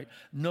Jesus, all right.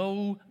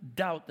 No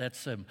doubt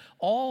that's him.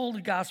 All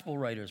the gospel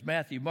writers,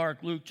 Matthew,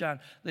 Mark, Luke, John,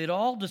 they'd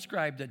all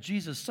described that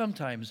Jesus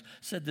sometimes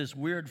said this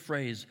weird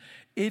phrase,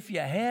 if you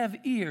have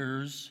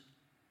ears,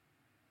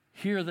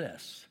 hear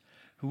this.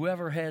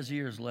 Whoever has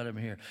ears, let him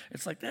hear.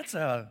 It's like, that's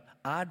an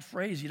odd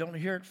phrase. You don't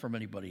hear it from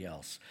anybody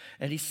else.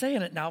 And he's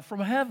saying it now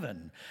from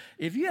heaven.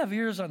 If you have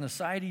ears on the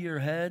side of your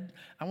head,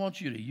 I want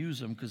you to use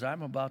them because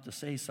I'm about to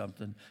say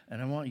something,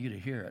 and I want you to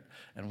hear it.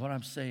 And what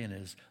I'm saying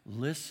is,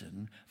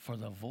 listen for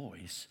the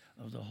voice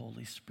of the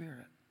Holy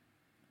Spirit.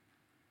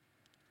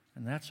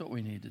 And that's what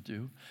we need to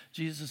do.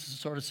 Jesus is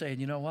sort of saying,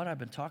 you know what? I've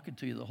been talking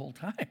to you the whole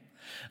time.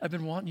 I've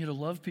been wanting you to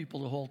love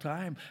people the whole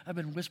time. I've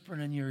been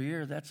whispering in your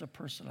ear, that's a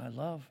person I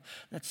love.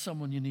 That's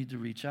someone you need to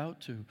reach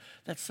out to.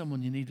 That's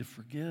someone you need to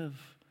forgive.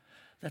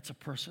 That's a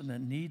person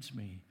that needs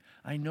me.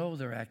 I know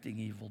they're acting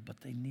evil,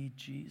 but they need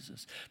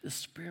Jesus. The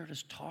Spirit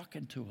is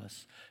talking to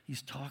us.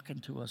 He's talking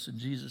to us, and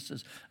Jesus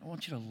says, I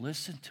want you to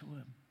listen to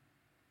him.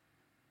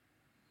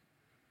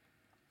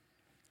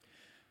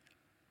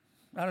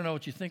 I don't know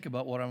what you think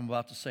about what I'm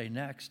about to say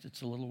next.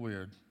 It's a little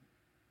weird.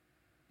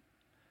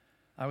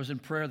 I was in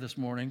prayer this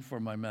morning for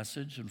my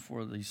message and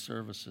for these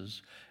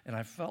services, and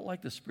I felt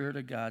like the Spirit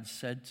of God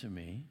said to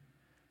me,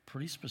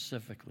 pretty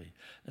specifically,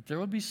 that there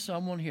would be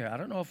someone here, I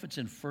don't know if it's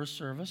in first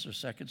service or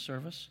second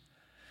service,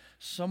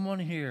 someone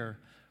here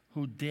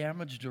who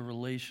damaged a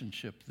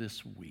relationship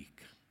this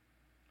week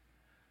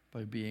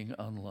by being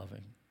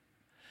unloving.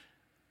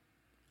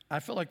 I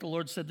felt like the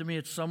Lord said to me,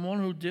 it's someone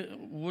who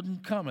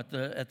wouldn't come at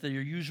their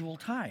usual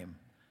time.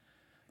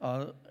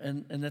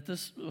 And that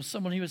this was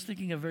someone he was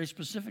thinking of very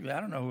specifically. I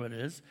don't know who it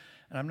is,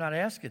 and I'm not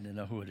asking to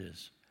know who it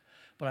is.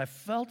 But I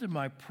felt in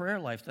my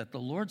prayer life that the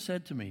Lord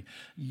said to me,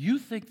 you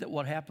think that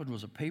what happened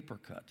was a paper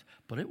cut,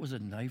 but it was a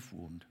knife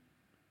wound.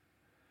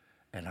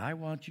 And I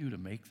want you to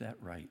make that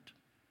right.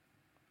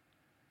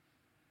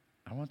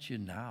 I want you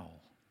now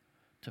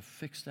to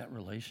fix that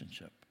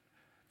relationship.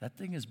 That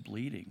thing is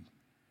bleeding.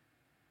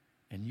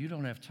 And you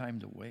don't have time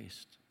to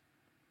waste.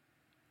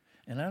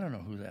 And I don't know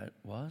who that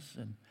was,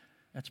 and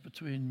that's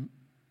between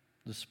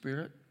the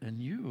Spirit and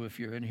you if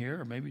you're in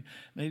here, or maybe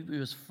it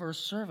was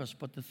first service.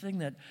 But the thing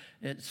that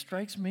it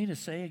strikes me to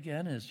say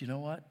again is, you know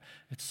what?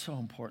 It's so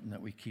important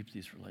that we keep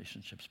these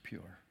relationships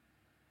pure,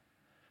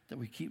 that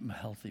we keep them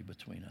healthy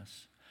between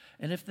us.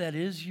 And if that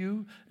is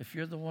you, if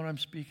you're the one I'm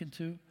speaking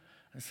to,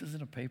 this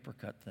isn't a paper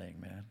cut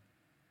thing, man.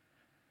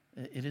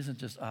 It isn't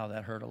just,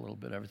 that hurt a little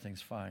bit,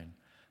 everything's fine.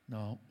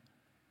 No.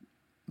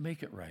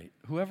 Make it right.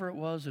 Whoever it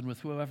was and with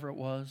whoever it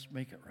was,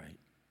 make it right.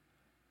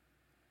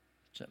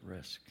 It's at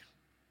risk.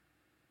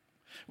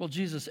 Well,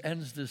 Jesus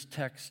ends this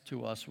text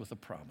to us with a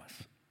promise.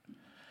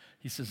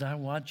 He says, I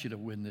want you to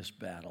win this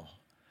battle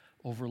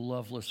over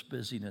loveless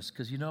busyness.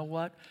 Because you know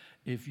what?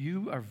 If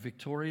you are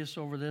victorious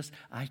over this,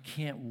 I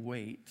can't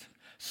wait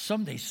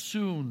someday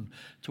soon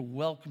to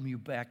welcome you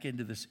back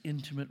into this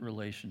intimate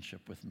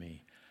relationship with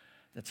me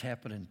that's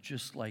happening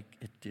just like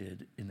it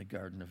did in the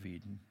Garden of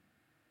Eden.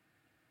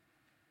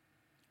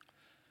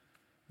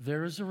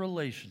 There is a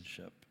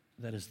relationship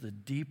that is the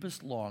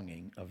deepest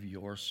longing of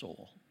your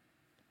soul.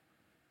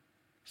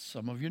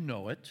 Some of you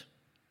know it.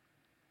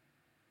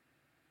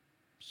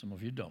 Some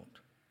of you don't.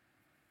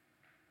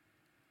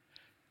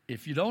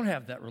 If you don't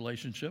have that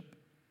relationship,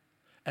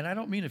 and I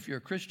don't mean if you're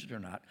a Christian or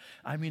not,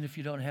 I mean if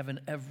you don't have an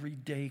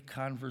everyday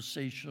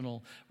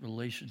conversational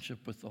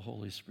relationship with the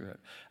Holy Spirit.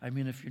 I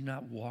mean if you're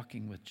not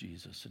walking with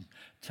Jesus and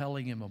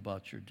telling him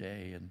about your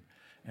day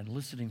and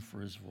listening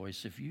for his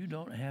voice. If you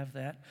don't have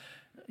that,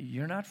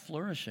 you're not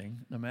flourishing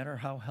no matter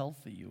how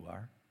healthy you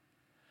are.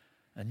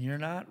 And you're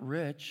not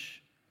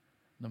rich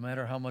no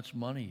matter how much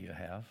money you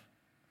have.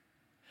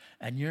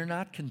 And you're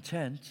not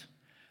content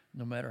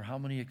no matter how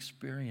many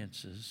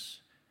experiences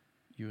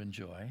you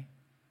enjoy.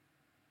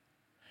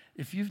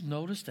 If you've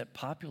noticed that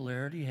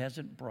popularity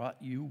hasn't brought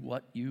you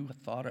what you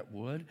thought it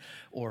would,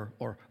 or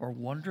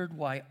wondered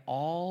why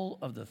all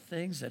of the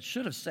things that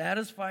should have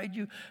satisfied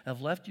you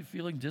have left you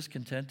feeling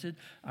discontented,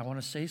 I want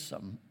to say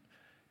something.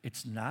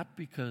 It's not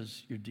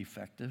because you're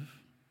defective.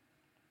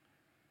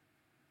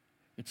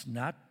 It's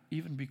not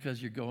even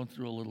because you're going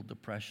through a little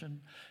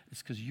depression.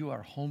 It's because you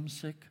are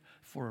homesick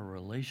for a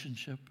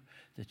relationship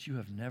that you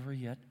have never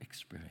yet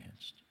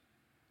experienced.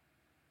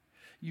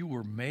 You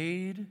were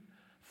made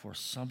for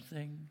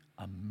something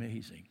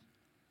amazing.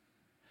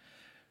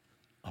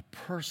 A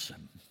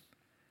person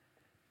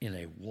in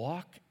a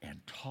walk and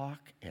talk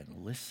and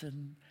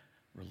listen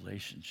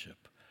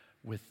relationship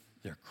with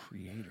their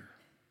creator.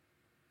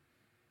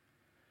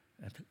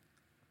 And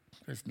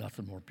there's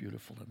nothing more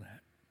beautiful than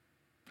that.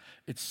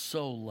 It's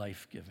so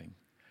life-giving.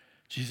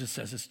 Jesus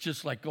says it's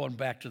just like going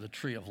back to the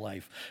tree of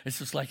life. It's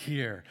just like,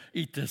 here,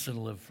 eat this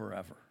and live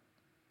forever.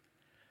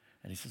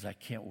 And he says, I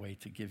can't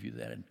wait to give you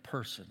that in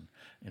person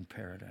in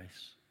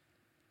paradise.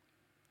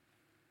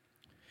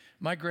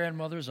 My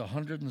grandmother's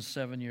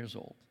 107 years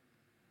old.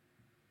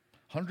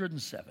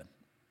 107.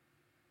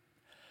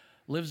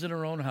 Lives in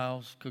her own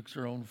house, cooks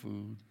her own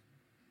food,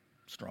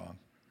 strong.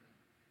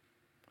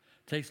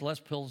 Takes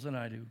less pills than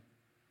I do.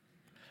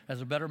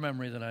 Has a better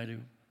memory than I do.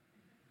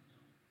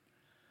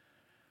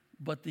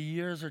 But the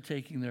years are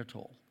taking their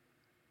toll.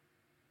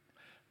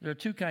 There are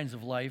two kinds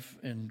of life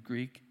in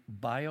Greek,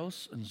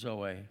 bios and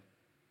zoe.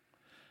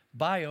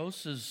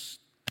 Bios is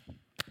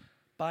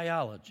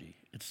biology.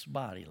 It's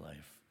body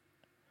life.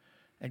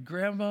 And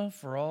Grandma,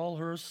 for all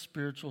her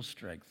spiritual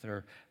strength,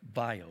 her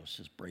bios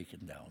is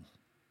breaking down.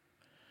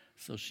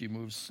 So she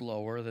moves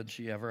slower than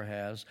she ever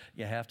has.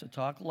 You have to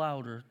talk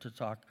louder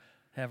to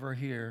have her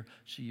hear.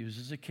 She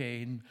uses a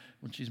cane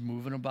when she's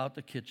moving about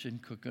the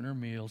kitchen, cooking her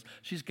meals.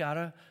 She's got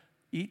to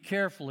eat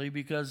carefully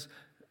because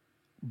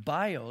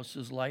bios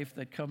is life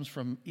that comes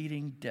from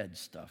eating dead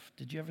stuff.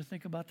 Did you ever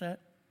think about that?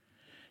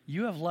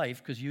 You have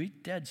life because you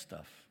eat dead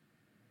stuff.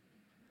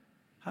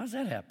 How does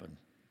that happen?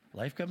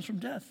 Life comes from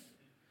death.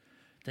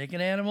 Take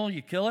an animal,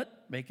 you kill it,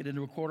 make it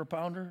into a quarter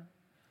pounder,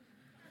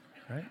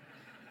 right?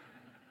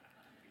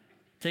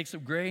 Take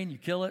some grain, you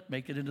kill it,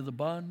 make it into the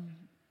bun.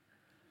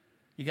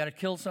 You got to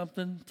kill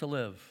something to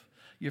live.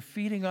 You're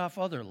feeding off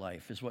other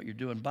life is what you're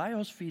doing.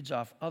 Bios feeds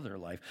off other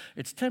life.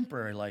 It's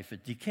temporary life.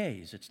 It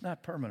decays. It's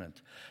not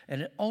permanent.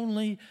 And it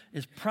only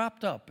is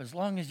propped up as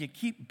long as you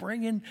keep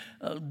bringing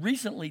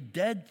recently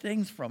dead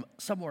things from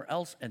somewhere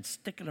else and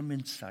sticking them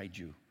inside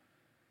you.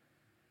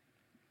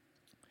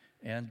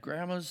 And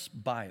Grandma's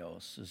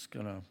bios is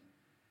going to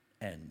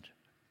end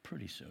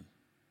pretty soon.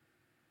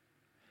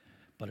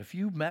 But if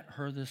you met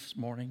her this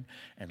morning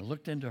and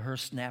looked into her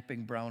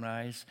snapping brown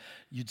eyes,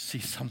 you'd see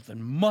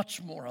something much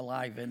more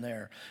alive in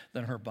there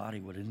than her body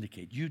would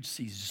indicate. You'd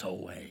see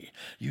Zoe.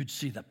 You'd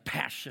see the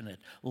passionate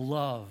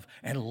love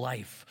and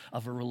life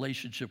of a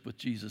relationship with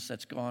Jesus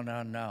that's gone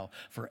on now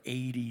for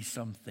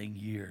 80-something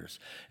years.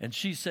 And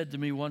she said to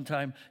me one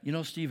time, you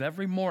know, Steve,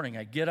 every morning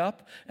I get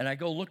up and I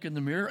go look in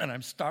the mirror and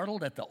I'm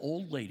startled at the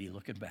old lady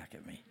looking back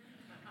at me.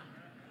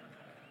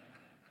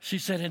 She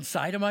said,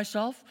 inside of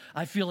myself,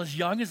 I feel as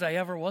young as I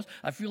ever was.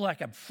 I feel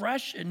like I'm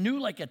fresh and new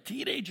like a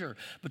teenager.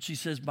 But she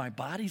says, my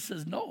body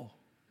says no.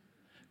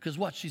 Because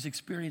what? She's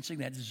experiencing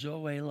that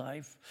Zoe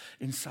life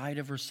inside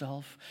of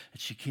herself,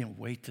 and she can't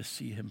wait to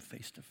see him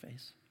face to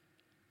face.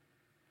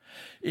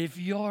 If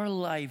your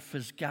life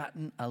has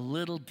gotten a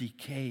little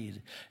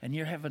decayed and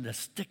you're having to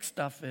stick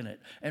stuff in it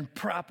and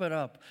prop it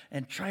up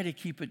and try to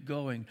keep it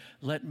going,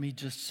 let me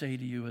just say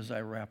to you as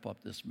I wrap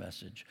up this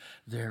message,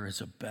 there is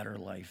a better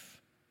life.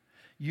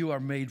 You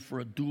are made for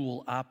a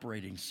dual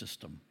operating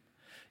system.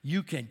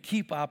 You can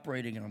keep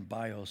operating on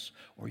bios,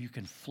 or you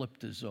can flip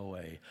to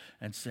Zoe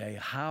and say,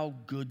 how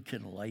good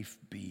can life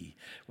be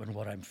when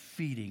what I'm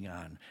feeding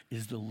on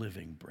is the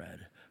living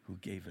bread who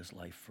gave his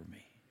life for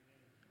me?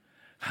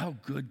 How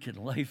good can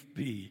life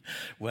be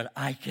when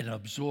I can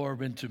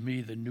absorb into me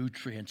the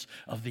nutrients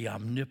of the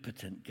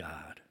omnipotent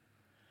God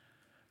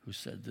who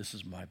said, this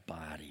is my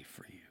body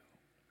for you,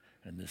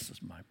 and this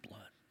is my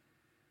blood.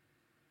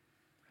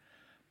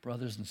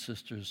 Brothers and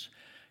sisters,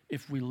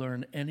 if we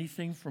learn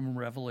anything from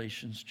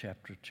Revelations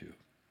chapter 2,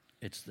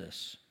 it's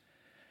this.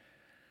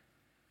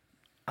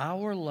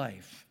 Our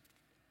life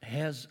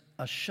has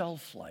a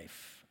shelf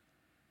life,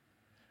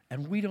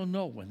 and we don't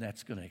know when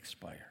that's going to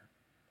expire.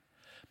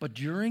 But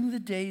during the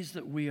days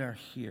that we are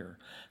here,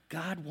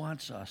 God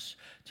wants us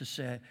to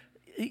say,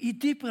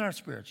 deep in our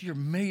spirits, you're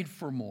made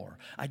for more.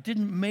 I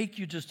didn't make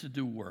you just to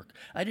do work.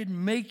 I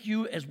didn't make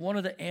you as one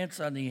of the ants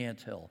on the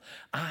anthill.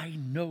 I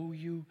know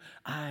you.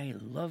 I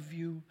love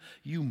you.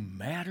 You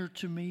matter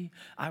to me.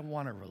 I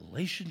want a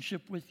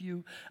relationship with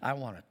you. I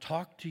want to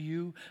talk to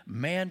you,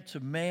 man to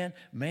man,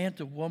 man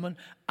to woman.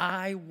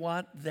 I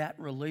want that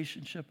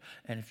relationship.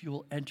 And if you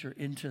will enter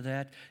into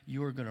that,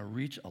 you are going to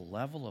reach a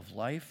level of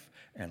life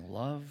and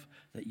love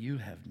that you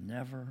have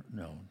never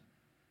known.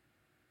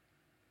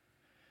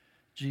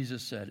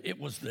 Jesus said, it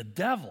was the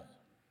devil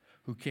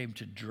who came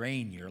to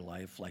drain your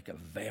life like a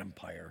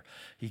vampire.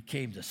 He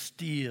came to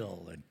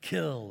steal and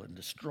kill and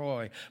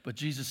destroy. But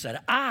Jesus said,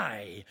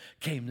 I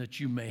came that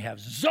you may have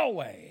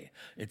Zoe,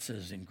 it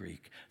says in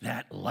Greek,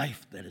 that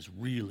life that is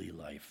really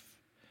life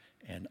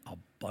and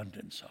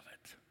abundance of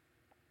it.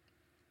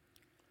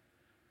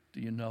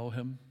 Do you know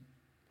him?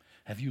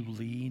 Have you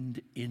leaned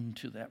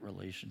into that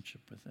relationship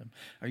with him?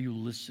 Are you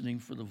listening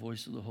for the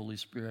voice of the Holy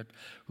Spirit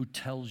who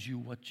tells you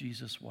what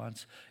Jesus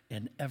wants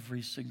in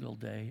every single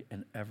day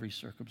and every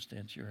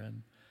circumstance you're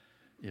in?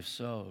 If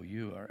so,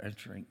 you are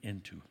entering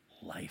into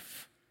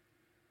life,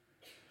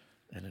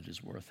 and it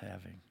is worth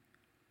having.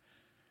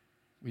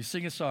 We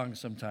sing a song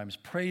sometimes,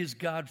 praise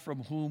God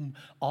from whom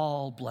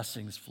all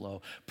blessings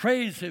flow.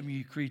 Praise him,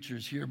 ye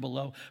creatures here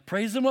below.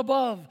 Praise him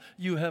above,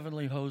 you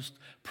heavenly host.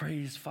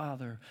 Praise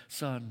Father,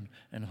 Son,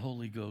 and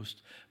Holy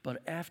Ghost.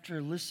 But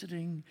after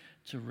listening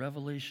to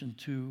Revelation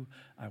 2,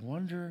 I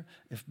wonder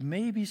if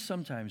maybe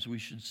sometimes we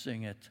should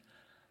sing it,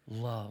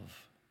 love.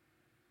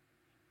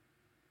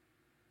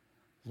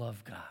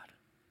 Love God.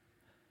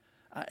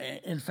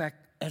 In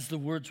fact, as the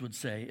words would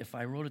say, if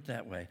I wrote it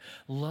that way,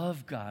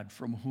 love God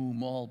from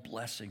whom all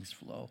blessings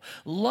flow.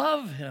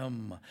 Love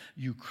him,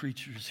 you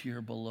creatures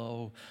here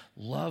below.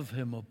 Love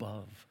him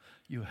above,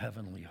 you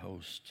heavenly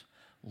host.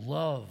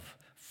 Love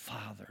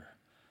Father,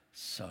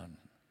 Son,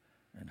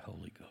 and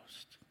Holy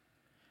Ghost.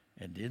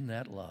 And in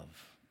that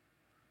love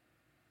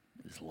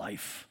is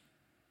life.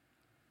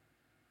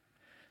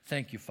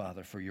 Thank you,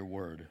 Father, for your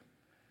word.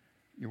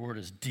 Your word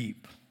is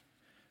deep.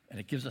 And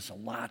it gives us a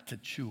lot to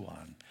chew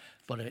on,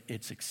 but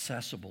it's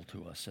accessible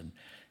to us. And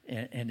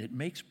it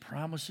makes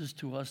promises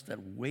to us that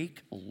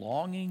wake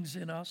longings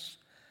in us,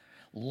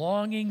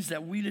 longings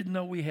that we didn't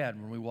know we had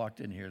when we walked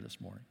in here this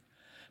morning.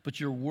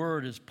 But your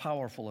word is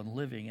powerful and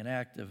living and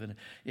active, and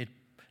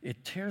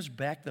it tears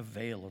back the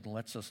veil and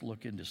lets us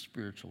look into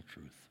spiritual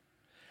truth.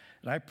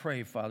 And I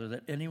pray, Father,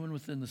 that anyone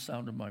within the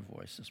sound of my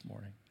voice this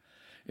morning,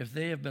 if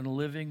they have been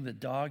living the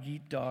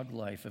dog-eat-dog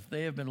life, if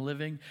they have been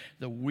living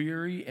the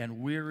weary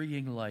and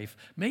wearying life,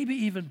 maybe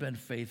even been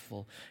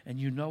faithful, and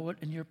you know it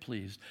and you're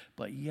pleased,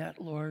 but yet,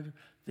 Lord,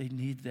 they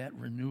need that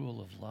renewal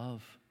of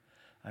love.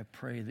 I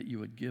pray that you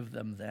would give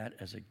them that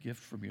as a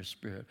gift from your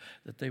Spirit,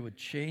 that they would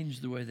change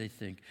the way they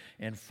think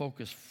and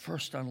focus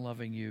first on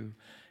loving you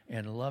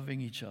and loving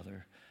each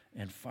other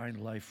and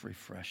find life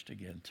refreshed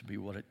again to be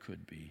what it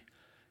could be.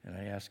 And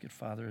I ask it,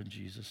 Father, in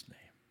Jesus' name.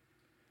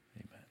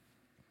 Amen.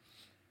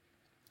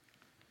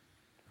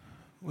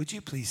 Would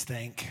you please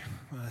thank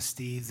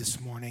Steve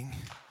this morning?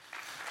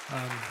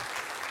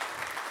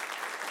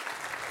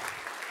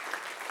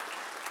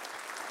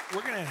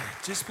 We're going to,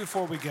 just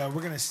before we go,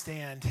 we're going to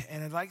stand,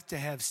 and I'd like to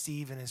have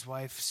Steve and his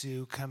wife,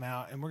 Sue, come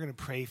out, and we're going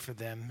to pray for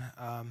them.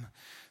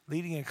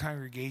 Leading a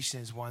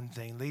congregation is one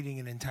thing. Leading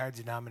an entire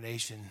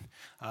denomination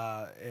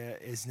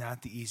is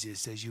not the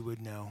easiest, as you would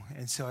know.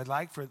 And so I'd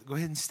like go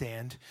ahead and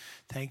stand.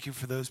 Thank you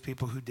for those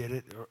people who did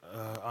it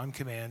on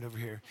command over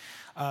here.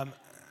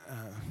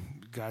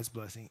 God's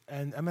blessing.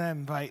 And I'm going to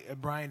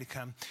invite Brian to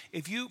come.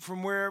 If you,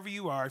 from wherever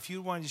you are, if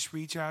you want to just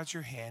reach out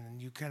your hand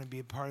and you kind of be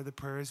a part of the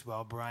prayer as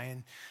well,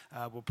 Brian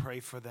will pray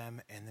for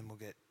them, and then we'll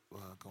get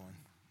going.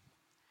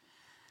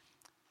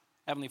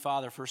 Heavenly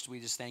Father, first we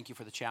just thank you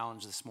for the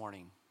challenge this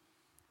morning.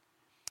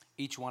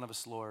 Each one of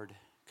us, Lord,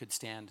 could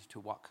stand to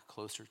walk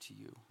closer to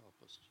you. Help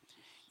us, Jesus.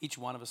 Each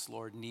one of us,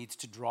 Lord, needs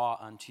to draw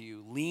unto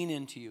you, lean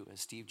into you,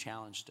 as Steve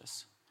challenged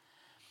us.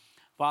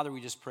 Father,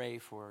 we just pray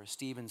for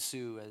Steve and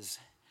Sue as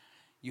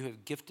you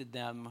have gifted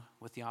them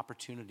with the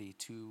opportunity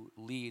to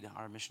lead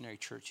our missionary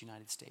church,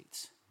 United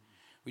States.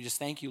 We just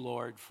thank you,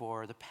 Lord,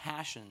 for the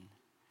passion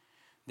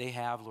they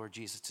have, Lord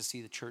Jesus, to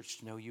see the church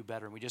to know you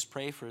better. And we just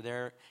pray for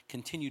their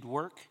continued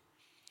work,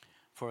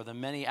 for the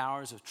many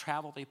hours of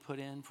travel they put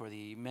in, for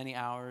the many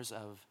hours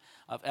of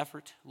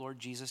effort, Lord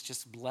Jesus.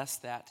 Just bless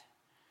that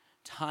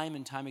time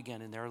and time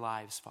again in their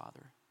lives,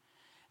 Father,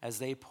 as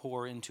they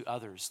pour into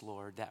others,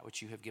 Lord, that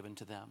which you have given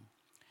to them.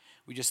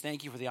 We just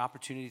thank you for the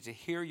opportunity to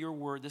hear your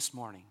word this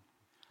morning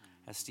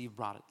as Steve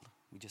brought it.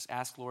 We just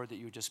ask, Lord, that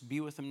you would just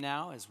be with him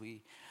now as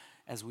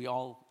we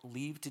all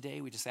leave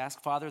today. We just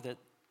ask, Father, that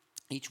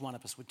each one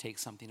of us would take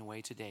something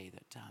away today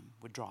that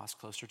would draw us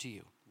closer to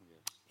you. Yes.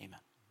 Amen.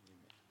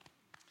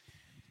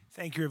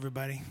 Thank you,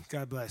 everybody.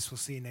 God bless. We'll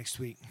see you next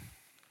week.